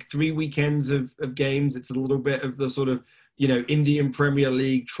 It's like 3 weekends of games. It's a little bit of the sort of, Indian Premier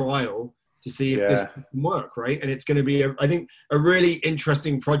League trial to see if this can work, right? And it's going to be, I think, a really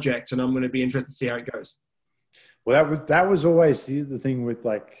interesting project, and I'm going to be interested to see how it goes. Well, that was always the thing with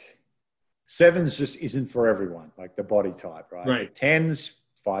like sevens just isn't for everyone, like the body type, right? Right. Tens,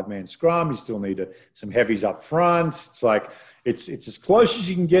 5-man scrum, you still need some heavies up front. It's like it's as close as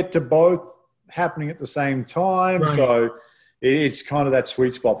you can get to both happening at the same time. Right. So it's kind of that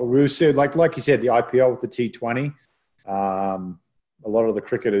sweet spot. But we see, like you said, the IPL with the T20, a lot of the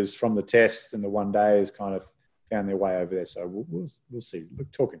cricketers from the Test and the one day has kind of found their way over there. So we'll see.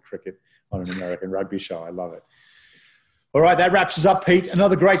 Look, talking cricket on an American rugby show, I love it. All right, that wraps us up, Pete.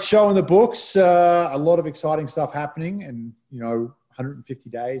 Another great show in the books. A lot of exciting stuff happening, and 150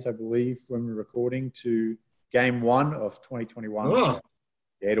 days, I believe, when we're recording to Game 1 of 2021. Oh. So,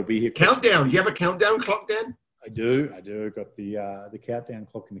 yeah, it'll be here. Countdown. You have a countdown clock, Dan? I do. Got the countdown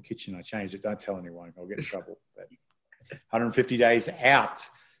clock in the kitchen. I changed it. Don't tell anyone. I'll get in trouble. But 150 days out.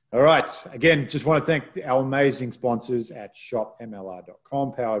 All right. Again, just want to thank our amazing sponsors at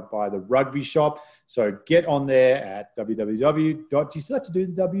shopmlr.com, powered by the Rugby Shop. So get on there at www. Do you still have to do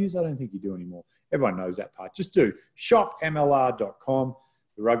the W's? I don't think you do anymore. Everyone knows that part. Just do shopmlr.com,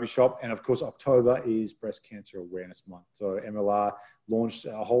 the Rugby Shop. And, of course, October is Breast Cancer Awareness Month. So MLR launched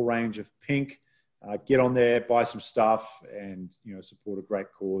a whole range of pink. Get on there, buy some stuff, and, support a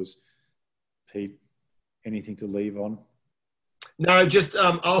great cause. Pete, anything to leave on? No, just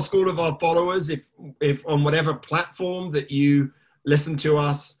ask all of our followers if on whatever platform that you listen to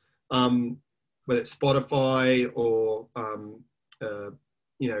us, whether it's Spotify or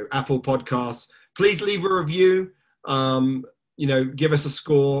Apple Podcasts, please leave a review. Give us a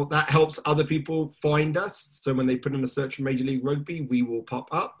score. That helps other people find us. So when they put in a search for Major League Rugby, we will pop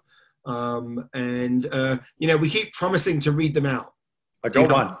up. We keep promising to read them out. I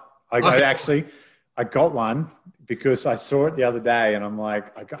got one. I got one because I saw it the other day and I'm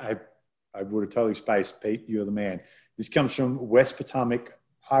like, I would have totally spaced. Pete, you're the man. This comes from West Potomac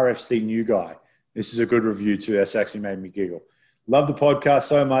RFC new guy. This is a good review too. That's actually made me giggle. Love the podcast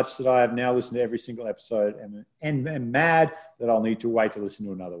so much that I have now listened to every single episode and am mad that I'll need to wait to listen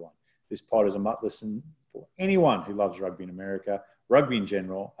to another one. This pod is a must listen for anyone who loves rugby in America, rugby in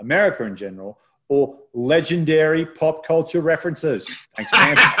general, America in general, or legendary pop culture references. Thanks,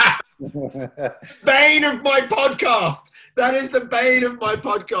 man. Bane of my podcast. That is the bane of my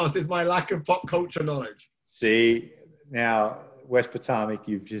podcast, is my lack of pop culture knowledge. See, now, West Potomac,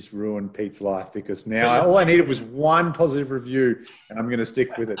 you've just ruined Pete's life because now all I needed was one positive review and I'm going to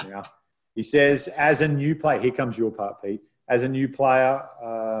stick with it now. He says, as a new player, here comes your part, Pete. As a new player,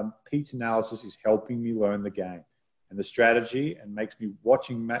 Pete's analysis is helping me learn the game and the strategy and makes me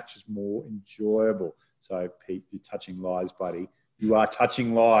watching matches more enjoyable. So, Pete, you're touching lies, buddy. You are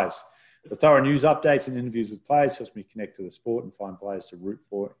touching lies. The thorough news updates and interviews with players helps me connect to the sport and find players to root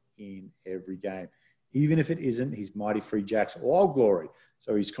for in every game, even if it isn't his Mighty Free Jacks or Old Glory.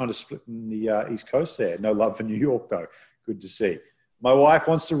 So he's kind of splitting the East Coast there. No love for New York, though. Good to see. My wife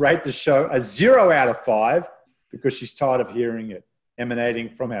wants to rate the show a 0 out of 5 because she's tired of hearing it emanating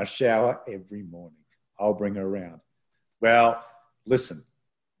from our shower every morning. I'll bring her around. Well, listen,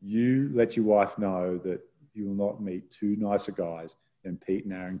 you let your wife know that you will not meet two nicer guys than Pete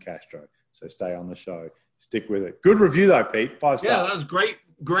and Aaron Castro. So stay on the show. Stick with it. Good review though, Pete. 5 stars. Yeah, that was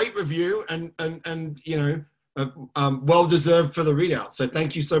great review, and well deserved for the readout. So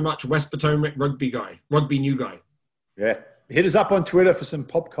thank you so much, West Potomac rugby new guy. Yeah. Hit us up on Twitter for some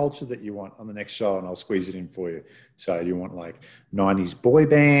pop culture that you want on the next show, and I'll squeeze it in for you. So do you want like 90s boy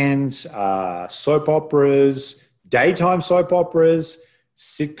bands, soap operas, daytime soap operas,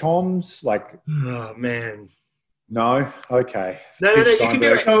 sitcoms? Like, oh man, no, okay. No. You can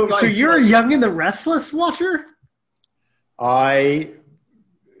do it. Oh, so you're a Young and the Restless watcher? God,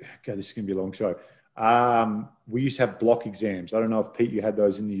 this is gonna be a long show. We used to have block exams. I don't know if, Pete, you had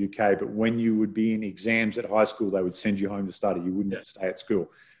those in the UK, but when you would be in exams at high school, they would send you home to study. You wouldn't stay at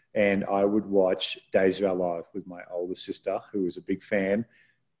school. And I would watch Days of Our Lives with my older sister, who was a big fan.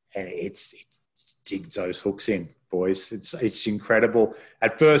 And it digs those hooks in, boys. It's incredible.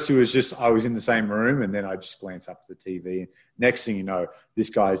 At first, it was just I was in the same room, and then I just glance up to the TV. And next thing you know, this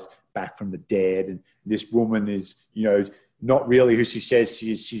guy's back from the dead, and this woman is, not really who she says she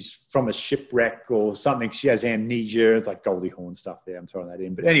is. She's from a shipwreck or something. She has amnesia. It's like Goldie Hawn stuff there. I'm throwing that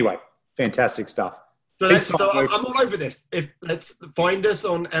in. But anyway, fantastic stuff. So I'm all over this. Let's find us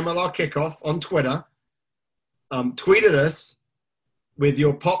on MLR Kickoff on Twitter. Tweet at us with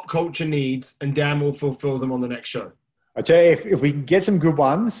your pop culture needs, and Dan will fulfill them on the next show. I tell you, if we can get some good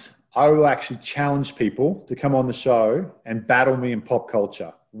ones, I will actually challenge people to come on the show and battle me in pop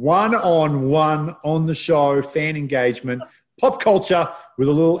culture. One-on-one on the show, fan engagement, pop culture with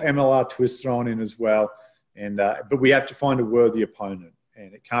a little MLR twist thrown in as well. And but we have to find a worthy opponent,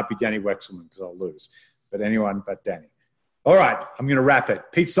 and it can't be Danny Wexelman because I'll lose. But anyone but Danny. All right, I'm going to wrap it.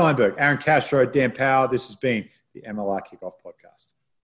 Pete Steinberg, Aaron Castro, Dan Power. This has been the MLR Kickoff Podcast.